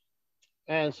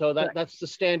 And so that's the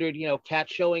standard, you know, cat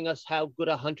showing us how good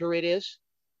a hunter it is.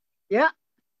 Yeah.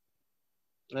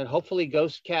 And hopefully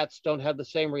ghost cats don't have the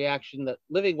same reaction that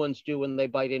living ones do when they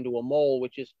bite into a mole,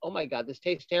 which is, oh my God, this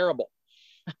tastes terrible.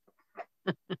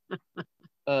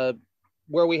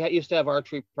 Where we used to have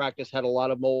archery practice had a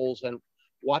lot of moles, and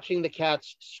watching the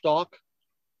cats stalk,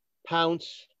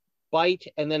 pounce, bite,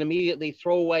 and then immediately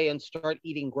throw away and start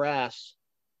eating grass,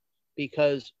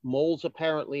 because moles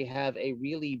apparently have a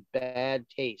really bad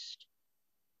taste.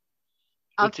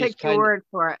 I'll take your word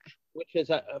for it. Which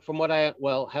is, from what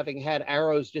having had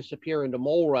arrows disappear into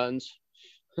mole runs,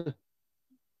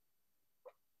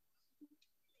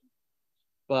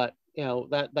 But you know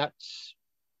that's.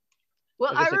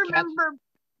 Well, I remember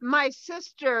my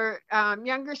sister,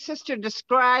 younger sister,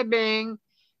 describing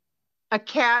a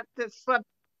cat that slept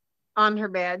on her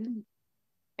bed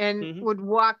and would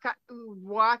walk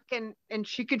and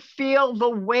she could feel the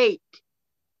weight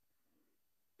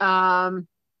on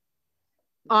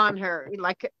her,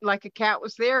 like a cat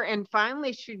was there. And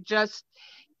finally she just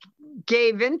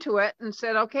gave into it and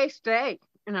said, okay, stay,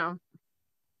 you know.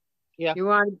 Yeah. You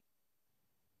want.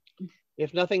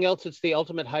 If nothing else, it's the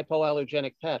ultimate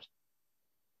hypoallergenic pet.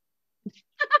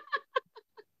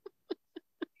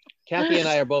 Kathy and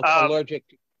I are both allergic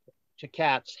to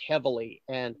cats heavily,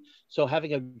 and so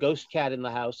having a ghost cat in the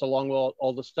house along with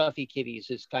all the stuffy kitties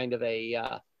is kind of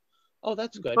a oh,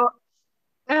 that's good.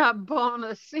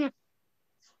 Bonus.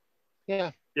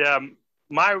 Yeah. Yeah.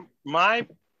 My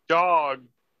dog,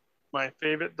 my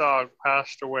favorite dog,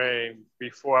 passed away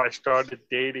before I started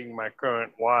dating my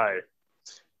current wife.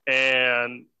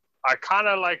 And I kind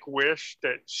of like wish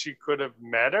that she could have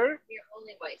met her. Your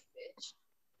only wife, bitch.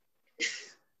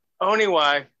 Only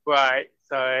wife, right.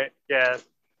 So, yes.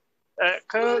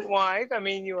 Current wife, I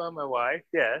mean, you are my wife,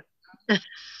 yes.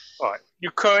 All right.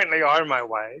 You currently are my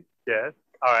wife, yes.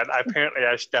 All right, apparently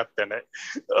I stepped in it.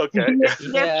 Okay. Yes,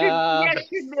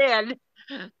 you did.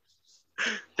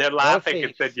 They're laughing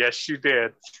and said, yes, you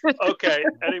did. Okay,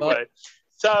 anyway.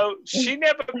 So she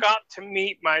never got to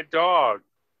meet my dog.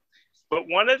 But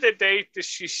one of the days that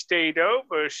she stayed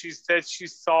over, she said she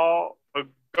saw a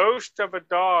ghost of a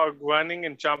dog running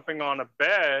and jumping on a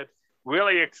bed,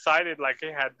 really excited like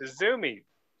it had the zoomies.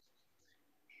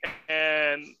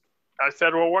 And I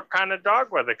said, well, what kind of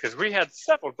dog was it? Because we had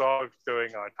several dogs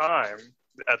during our time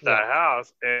at that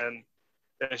house. And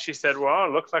she said, well,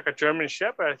 it looks like a German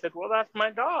Shepherd. I said, well, that's my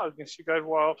dog. And she goes,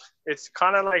 well, it's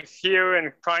kind of like here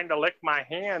and trying to lick my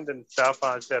hand and stuff.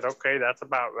 I said, okay, that's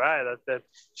about right. I said,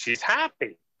 she's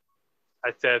happy.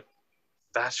 I said,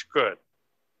 that's good.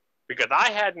 Because I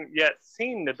hadn't yet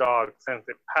seen the dog since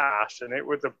it passed, and it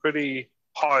was a pretty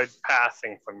hard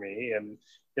passing for me. And,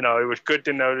 you know, it was good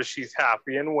to know that she's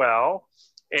happy and well,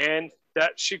 and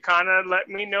that she kind of let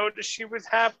me know that she was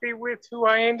happy with who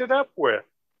I ended up with.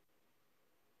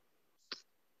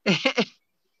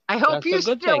 I hope you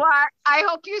still are. I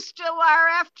hope you still are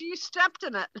after you stepped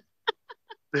in it.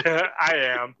 I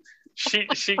am. She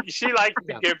likes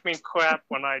to give me crap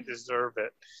when I deserve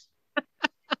it.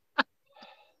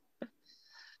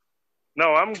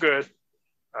 No, I'm good.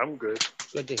 I'm good.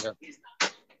 Good to hear.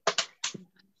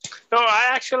 No, I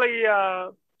actually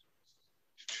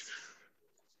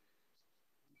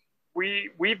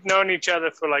we've known each other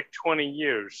for like 20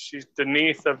 years. She's the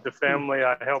niece of the family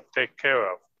I help take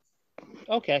care of.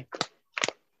 Okay.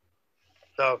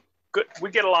 So good. We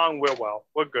get along real well.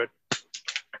 We're good.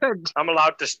 Good. I'm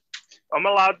allowed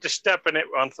to step in it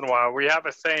once in a while. We have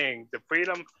a saying: we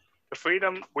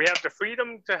have the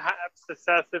freedom to have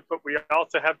successes, but we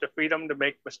also have the freedom to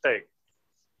make mistakes.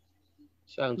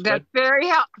 Sounds That's good.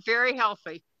 Very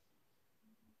healthy.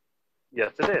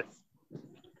 Yes, it is.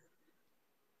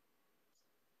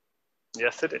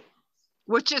 Yes, it is.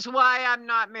 Which is why I'm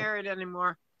not married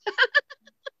anymore.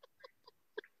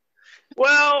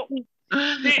 Well,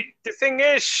 the thing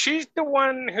is, she's the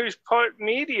one who's part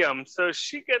medium, so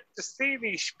she gets to see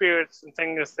these spirits and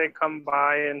things as they come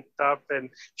by and stuff, and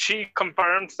she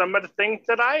confirms some of the things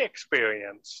that I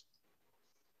experienced.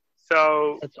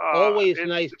 So it's always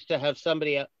nice to have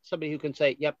somebody who can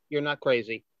say, "Yep, you're not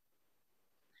crazy."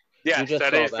 Yes,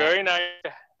 that is very nice.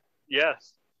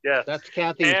 Yes, yes. That's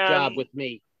Kathy's job with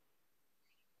me.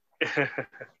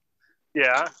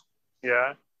 Yeah,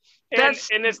 yeah. That's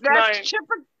nice.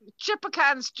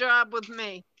 Chipicon's job with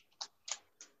me.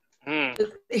 You're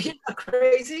not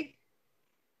crazy?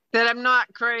 That I'm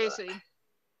not crazy.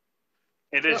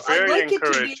 It is very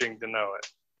encouraging to know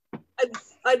it.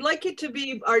 I'd like it to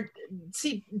be our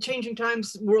changing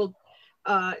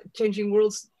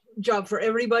world's job for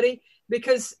everybody,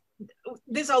 because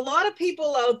there's a lot of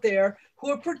people out there who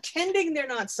are pretending they're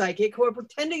not psychic, who are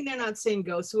pretending they're not seeing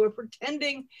ghosts, who are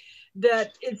pretending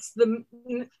that it's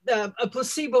a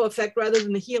placebo effect rather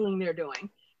than the healing they're doing.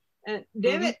 And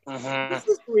damn it, this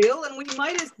is real, and we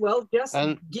might as well just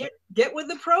get with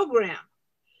the program.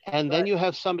 And then you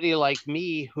have somebody like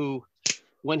me who,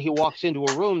 when he walks into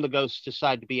a room, the ghosts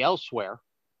decide to be elsewhere.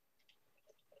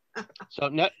 So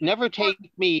never take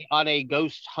me on a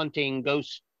ghost hunting,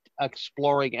 ghost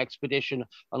exploring expedition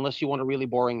unless you want a really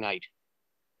boring night.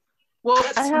 Well,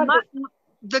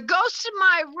 the ghosts in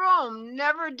my room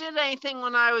never did anything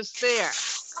when I was there.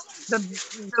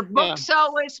 The books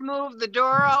always moved, the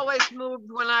door always moved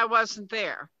when I wasn't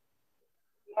there.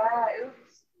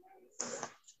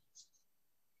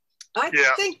 I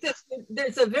think that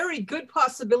there's a very good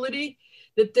possibility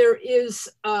that there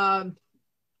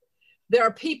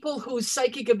are people whose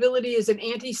psychic ability is an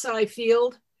anti-psi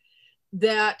field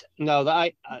that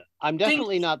I'm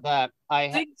definitely not that.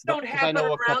 Things don't happen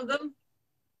around them.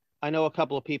 I know a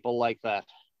couple of people like that.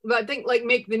 But I think like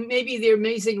maybe the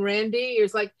amazing Randy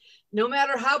is like, no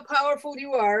matter how powerful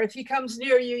you are, if he comes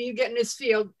near you, you get in his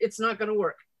field, it's not going to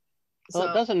work. Well,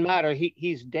 it doesn't matter.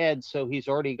 He's dead, so he's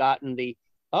already gotten the,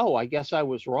 oh, I guess I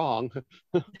was wrong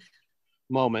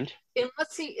moment.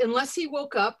 Unless he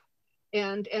woke up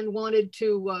and wanted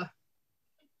to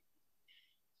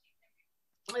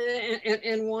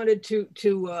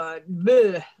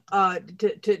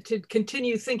to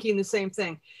continue thinking the same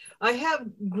thing. I have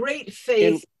great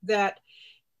faith that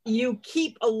you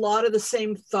keep a lot of the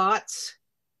same thoughts.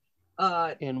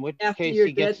 In which case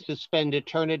he gets to spend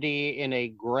eternity in a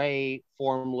gray,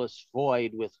 formless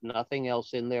void with nothing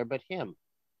else in there but him.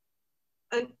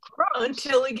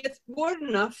 Until he gets bored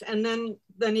enough, and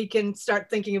then he can start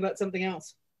thinking about something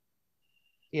else.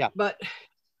 Yeah. But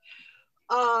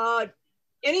did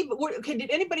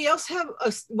anybody else have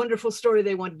a wonderful story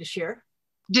they wanted to share?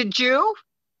 Did you?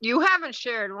 You haven't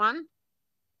shared one.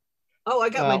 Oh, I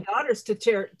got my daughters to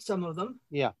share some of them.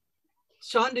 Yeah.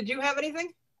 Sean, did you have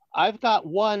anything? I've got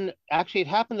one. Actually, it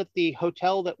happened at the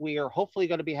hotel that we are hopefully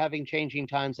going to be having changing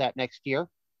times at next year.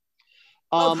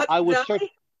 I was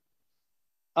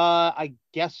I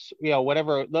guess,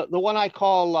 whatever. The one I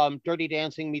call Dirty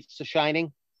Dancing meets The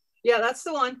Shining. Yeah, that's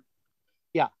the one.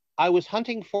 Yeah. I was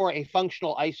hunting for a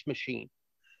functional ice machine.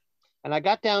 And I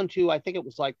got down to, I think it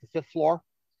was like the 5th floor.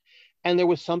 And there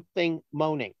was something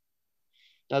moaning.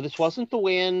 Now, this wasn't the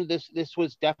wind. This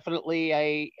was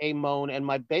definitely a moan. And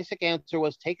my basic answer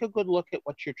was, take a good look at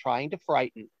what you're trying to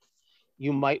frighten.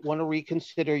 You might want to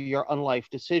reconsider your unlife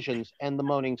decisions. And the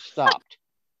moaning stopped.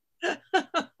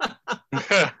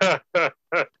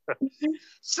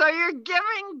 So you're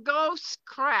giving ghosts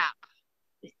crap.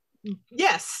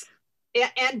 Yes.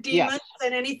 And demons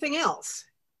and anything else.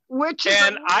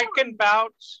 And I can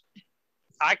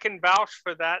vouch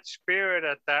for that spirit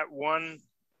at that one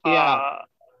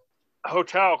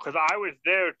hotel, because I was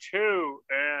there too,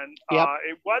 and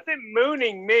it wasn't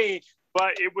mooning me,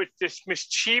 but it was this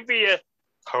mischievous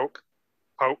poke,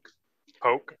 poke,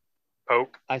 poke,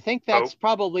 poke. I think that's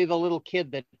probably the little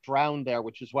kid that drowned there,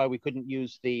 which is why we couldn't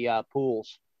use the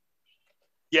pools.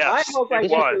 Yes,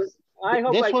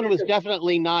 this one was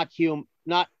definitely not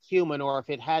human, or if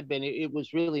it had been, it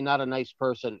was really not a nice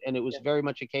person, and it was very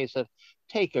much a case of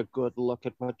take a good look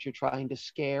at what you're trying to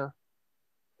scare.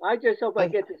 I just hope I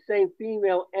get the same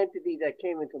female entity that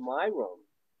came into my room.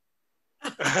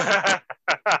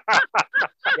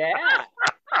 Yeah.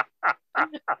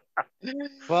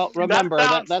 Well, remember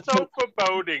that's so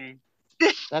foreboding.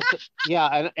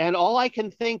 And all I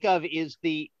can think of is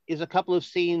a couple of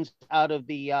scenes out of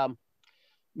the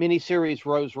miniseries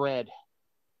Rose Red.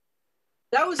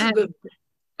 That was a good.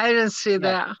 I didn't see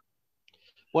that.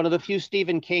 One of the few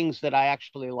Stephen Kings that I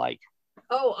actually like.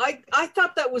 Oh, I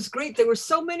thought that was great. There were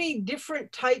so many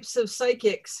different types of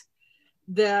psychics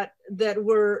that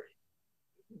were,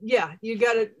 you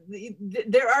got to.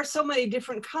 There are so many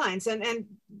different kinds, and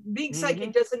being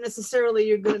psychic doesn't necessarily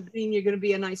mean you're going to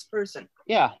be a nice person.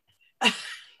 Yeah.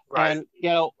 Right.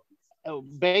 And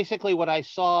basically what I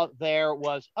saw there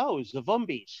was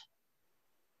Zavumbis.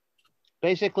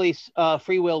 Basically,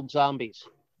 free-willed zombies,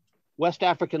 West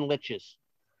African liches.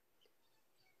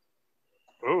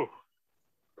 Ooh.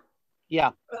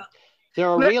 Yeah, they're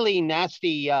a really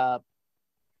nasty. I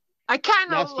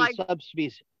kind of like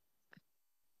subspecies.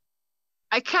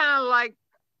 I kind of like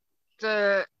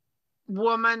the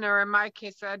woman, or in my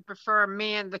case, I'd prefer a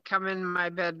man to come in my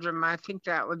bedroom. I think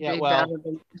that would be better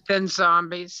than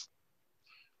zombies.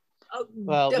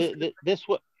 Well, this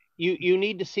you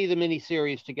need to see the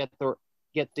miniseries to get the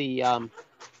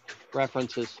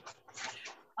references.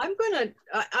 I'm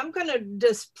gonna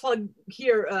just plug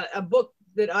here a book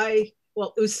that it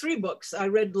was 3 books I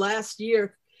read last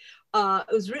year.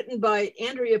 It was written by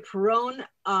Andrea Perron,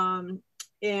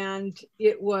 and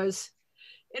it was,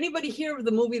 anybody hear of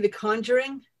the movie The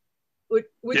Conjuring?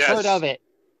 Which heard of it.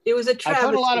 It was a travesty. I've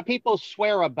heard a lot of people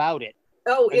swear about it.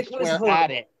 Oh, it was horrible. At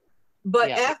it.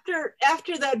 But after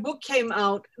that book came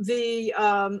out, the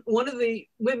one of the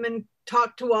women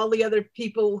talked to all the other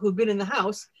people who've been in the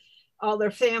house, all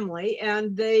their family,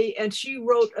 and she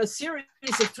wrote a series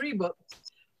of 3 books.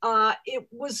 It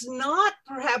was not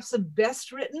perhaps the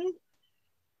best written,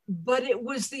 but it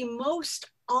was the most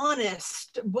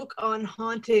honest book on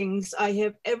hauntings I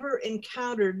have ever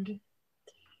encountered,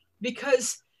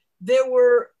 because there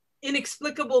were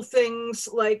inexplicable things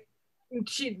like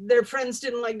their friends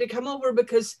didn't like to come over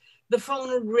because the phone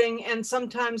would ring and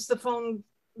sometimes the phone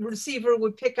receiver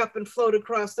would pick up and float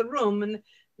across the room. And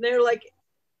they're like,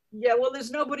 yeah, well,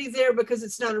 there's nobody there because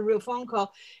it's not a real phone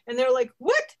call. And they're like,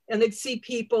 what? And they'd see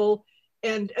people,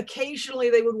 and occasionally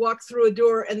they would walk through a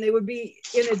door and they would be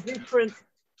in a different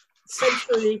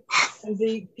century, and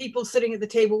the people sitting at the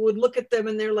table would look at them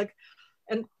and they're like,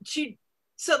 and she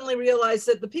suddenly realized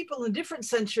that the people in a different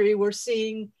century were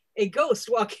seeing a ghost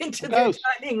walk into their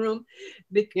dining room.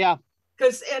 Yeah.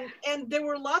 Because and there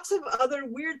were lots of other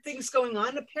weird things going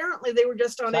on. Apparently they were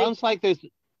just on sounds like there's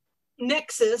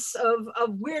nexus of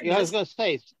weirdness. Yeah, I was going to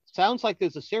say, sounds like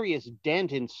there's a serious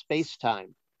dent in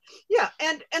space-time. Yeah,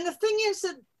 and the thing is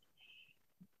that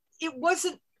it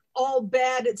wasn't all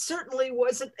bad. It certainly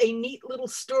wasn't a neat little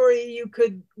story you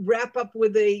could wrap up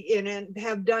with and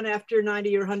have done after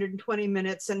 90 or 120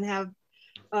 minutes and have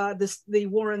the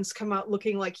Warrens come out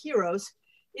looking like heroes.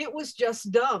 It was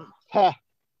just dumb. Huh.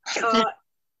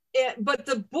 But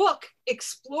the book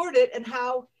explored it and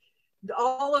how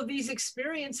all of these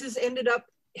experiences ended up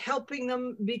helping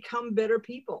them become better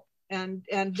people, and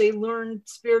they learned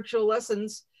spiritual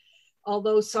lessons,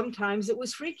 although sometimes it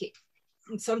was freaky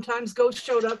and sometimes ghosts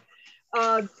showed up.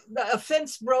 A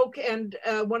fence broke and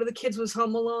one of the kids was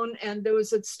home alone and there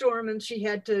was a storm and she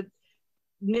had to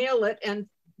nail it, and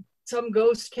some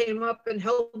ghost came up and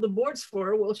held the boards for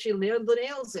her while she nailed the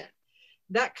nails in.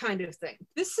 That kind of thing.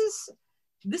 This is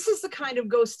the kind of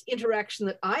ghost interaction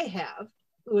that I have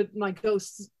with my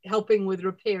ghosts, helping with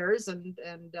repairs and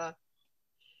stuff.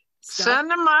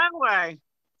 Send them my way.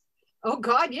 Oh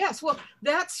God, yes. Well,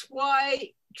 that's why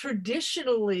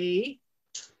traditionally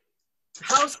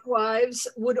housewives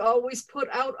would always put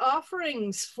out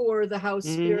offerings for the house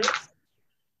spirits.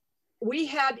 We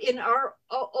had in our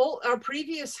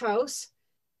previous house,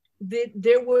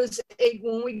 there was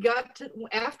when we got to,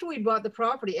 after we bought the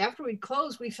property, after we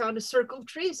closed, we found a circle of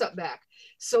trees up back.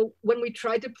 So when we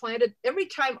tried to plant it, every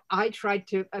time I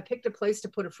picked a place to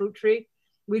put a fruit tree,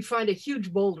 we'd find a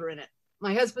huge boulder in it.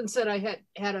 My husband said I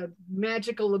had a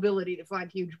magical ability to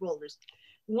find huge boulders.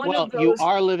 Well, you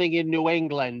are living in New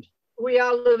England. We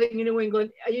are living in New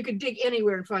England. You could dig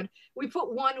anywhere and find. We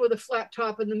put one with a flat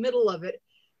top in the middle of it.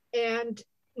 And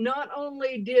not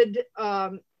only did,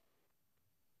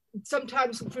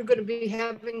 sometimes if we're going to be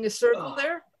having a circle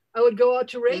there, I would go out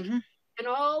to rake and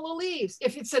all the leaves,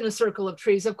 if it's in a circle of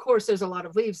trees, of course, there's a lot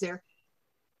of leaves there.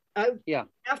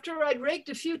 After I'd raked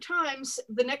a few times,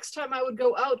 the next time I would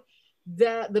go out,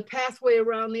 the pathway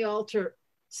around the altar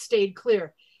stayed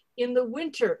clear. In the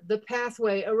winter, the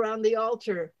pathway around the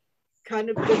altar kind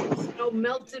of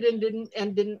melted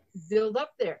and didn't build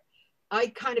up there. I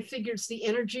kind of figured it's the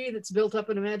energy that's built up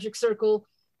in a magic circle,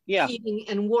 heating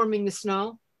and warming the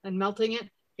snow and melting it.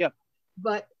 Yep.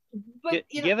 But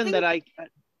given that I've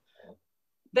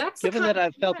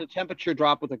felt a temperature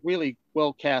drop with a really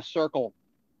well cast circle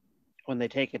when they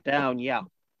take it down,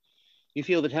 you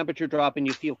feel the temperature drop and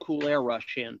you feel cool air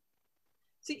rush in.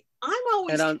 See, I'm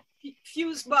always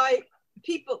confused by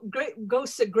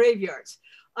ghosts at graveyards.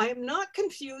 I am not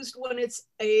confused when it's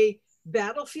a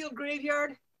battlefield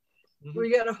graveyard where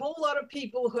you got a whole lot of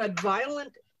people who had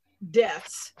violent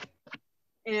deaths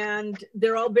and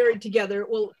they're all buried together.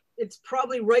 Well, it's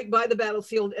probably right by the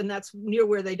battlefield and that's near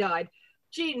where they died.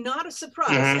 Gee, not a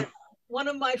surprise. One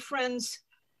of my friends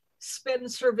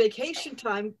spends her vacation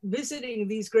time visiting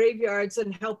these graveyards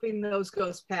and helping those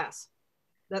ghosts pass.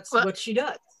 That's what she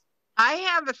does. I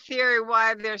have a theory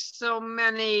why there's so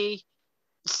many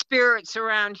spirits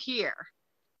around here.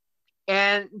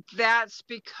 And that's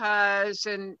because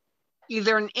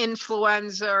either an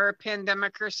influenza or a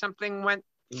pandemic or something went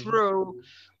through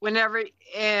whenever,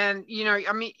 and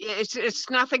I mean, it's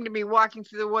nothing to be walking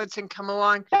through the woods and come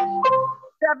along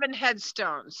 7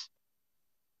 headstones.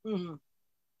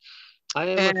 I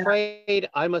am afraid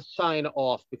I must sign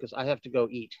off because I have to go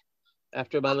eat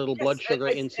after my little blood sugar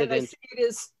incident. And I see it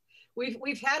is,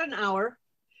 we've had an hour.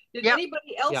 Did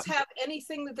anybody else have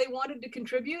anything that they wanted to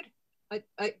contribute? I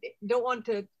don't want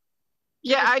to.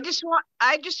 Yeah, I just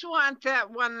want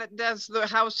that one that does the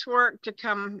housework to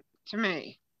come to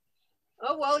me.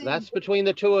 Oh well, that's between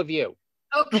the two of you.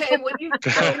 Okay, when you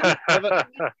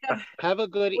have a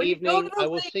good evening. I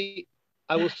will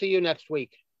see you next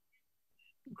week.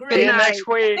 Great. See you next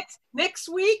week. Next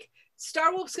week,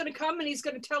 Starwolf's going to come and he's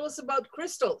going to tell us about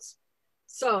crystals.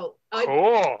 So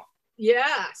cool.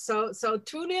 Yeah, so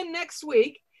tune in next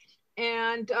week,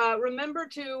 and remember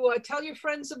to tell your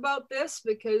friends about this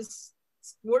because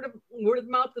word of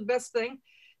mouth, the best thing.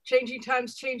 Changing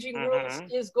Times, Changing Worlds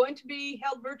is going to be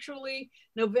held virtually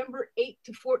November 8th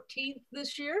to 14th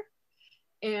this year.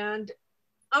 And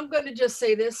I'm going to just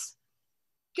say this,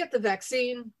 get the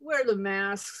vaccine, wear the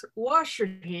masks, wash your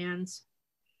hands.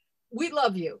 We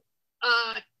love you.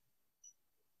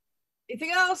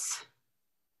 Anything else?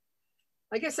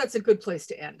 I guess that's a good place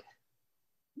to end.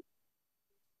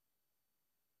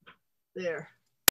 There.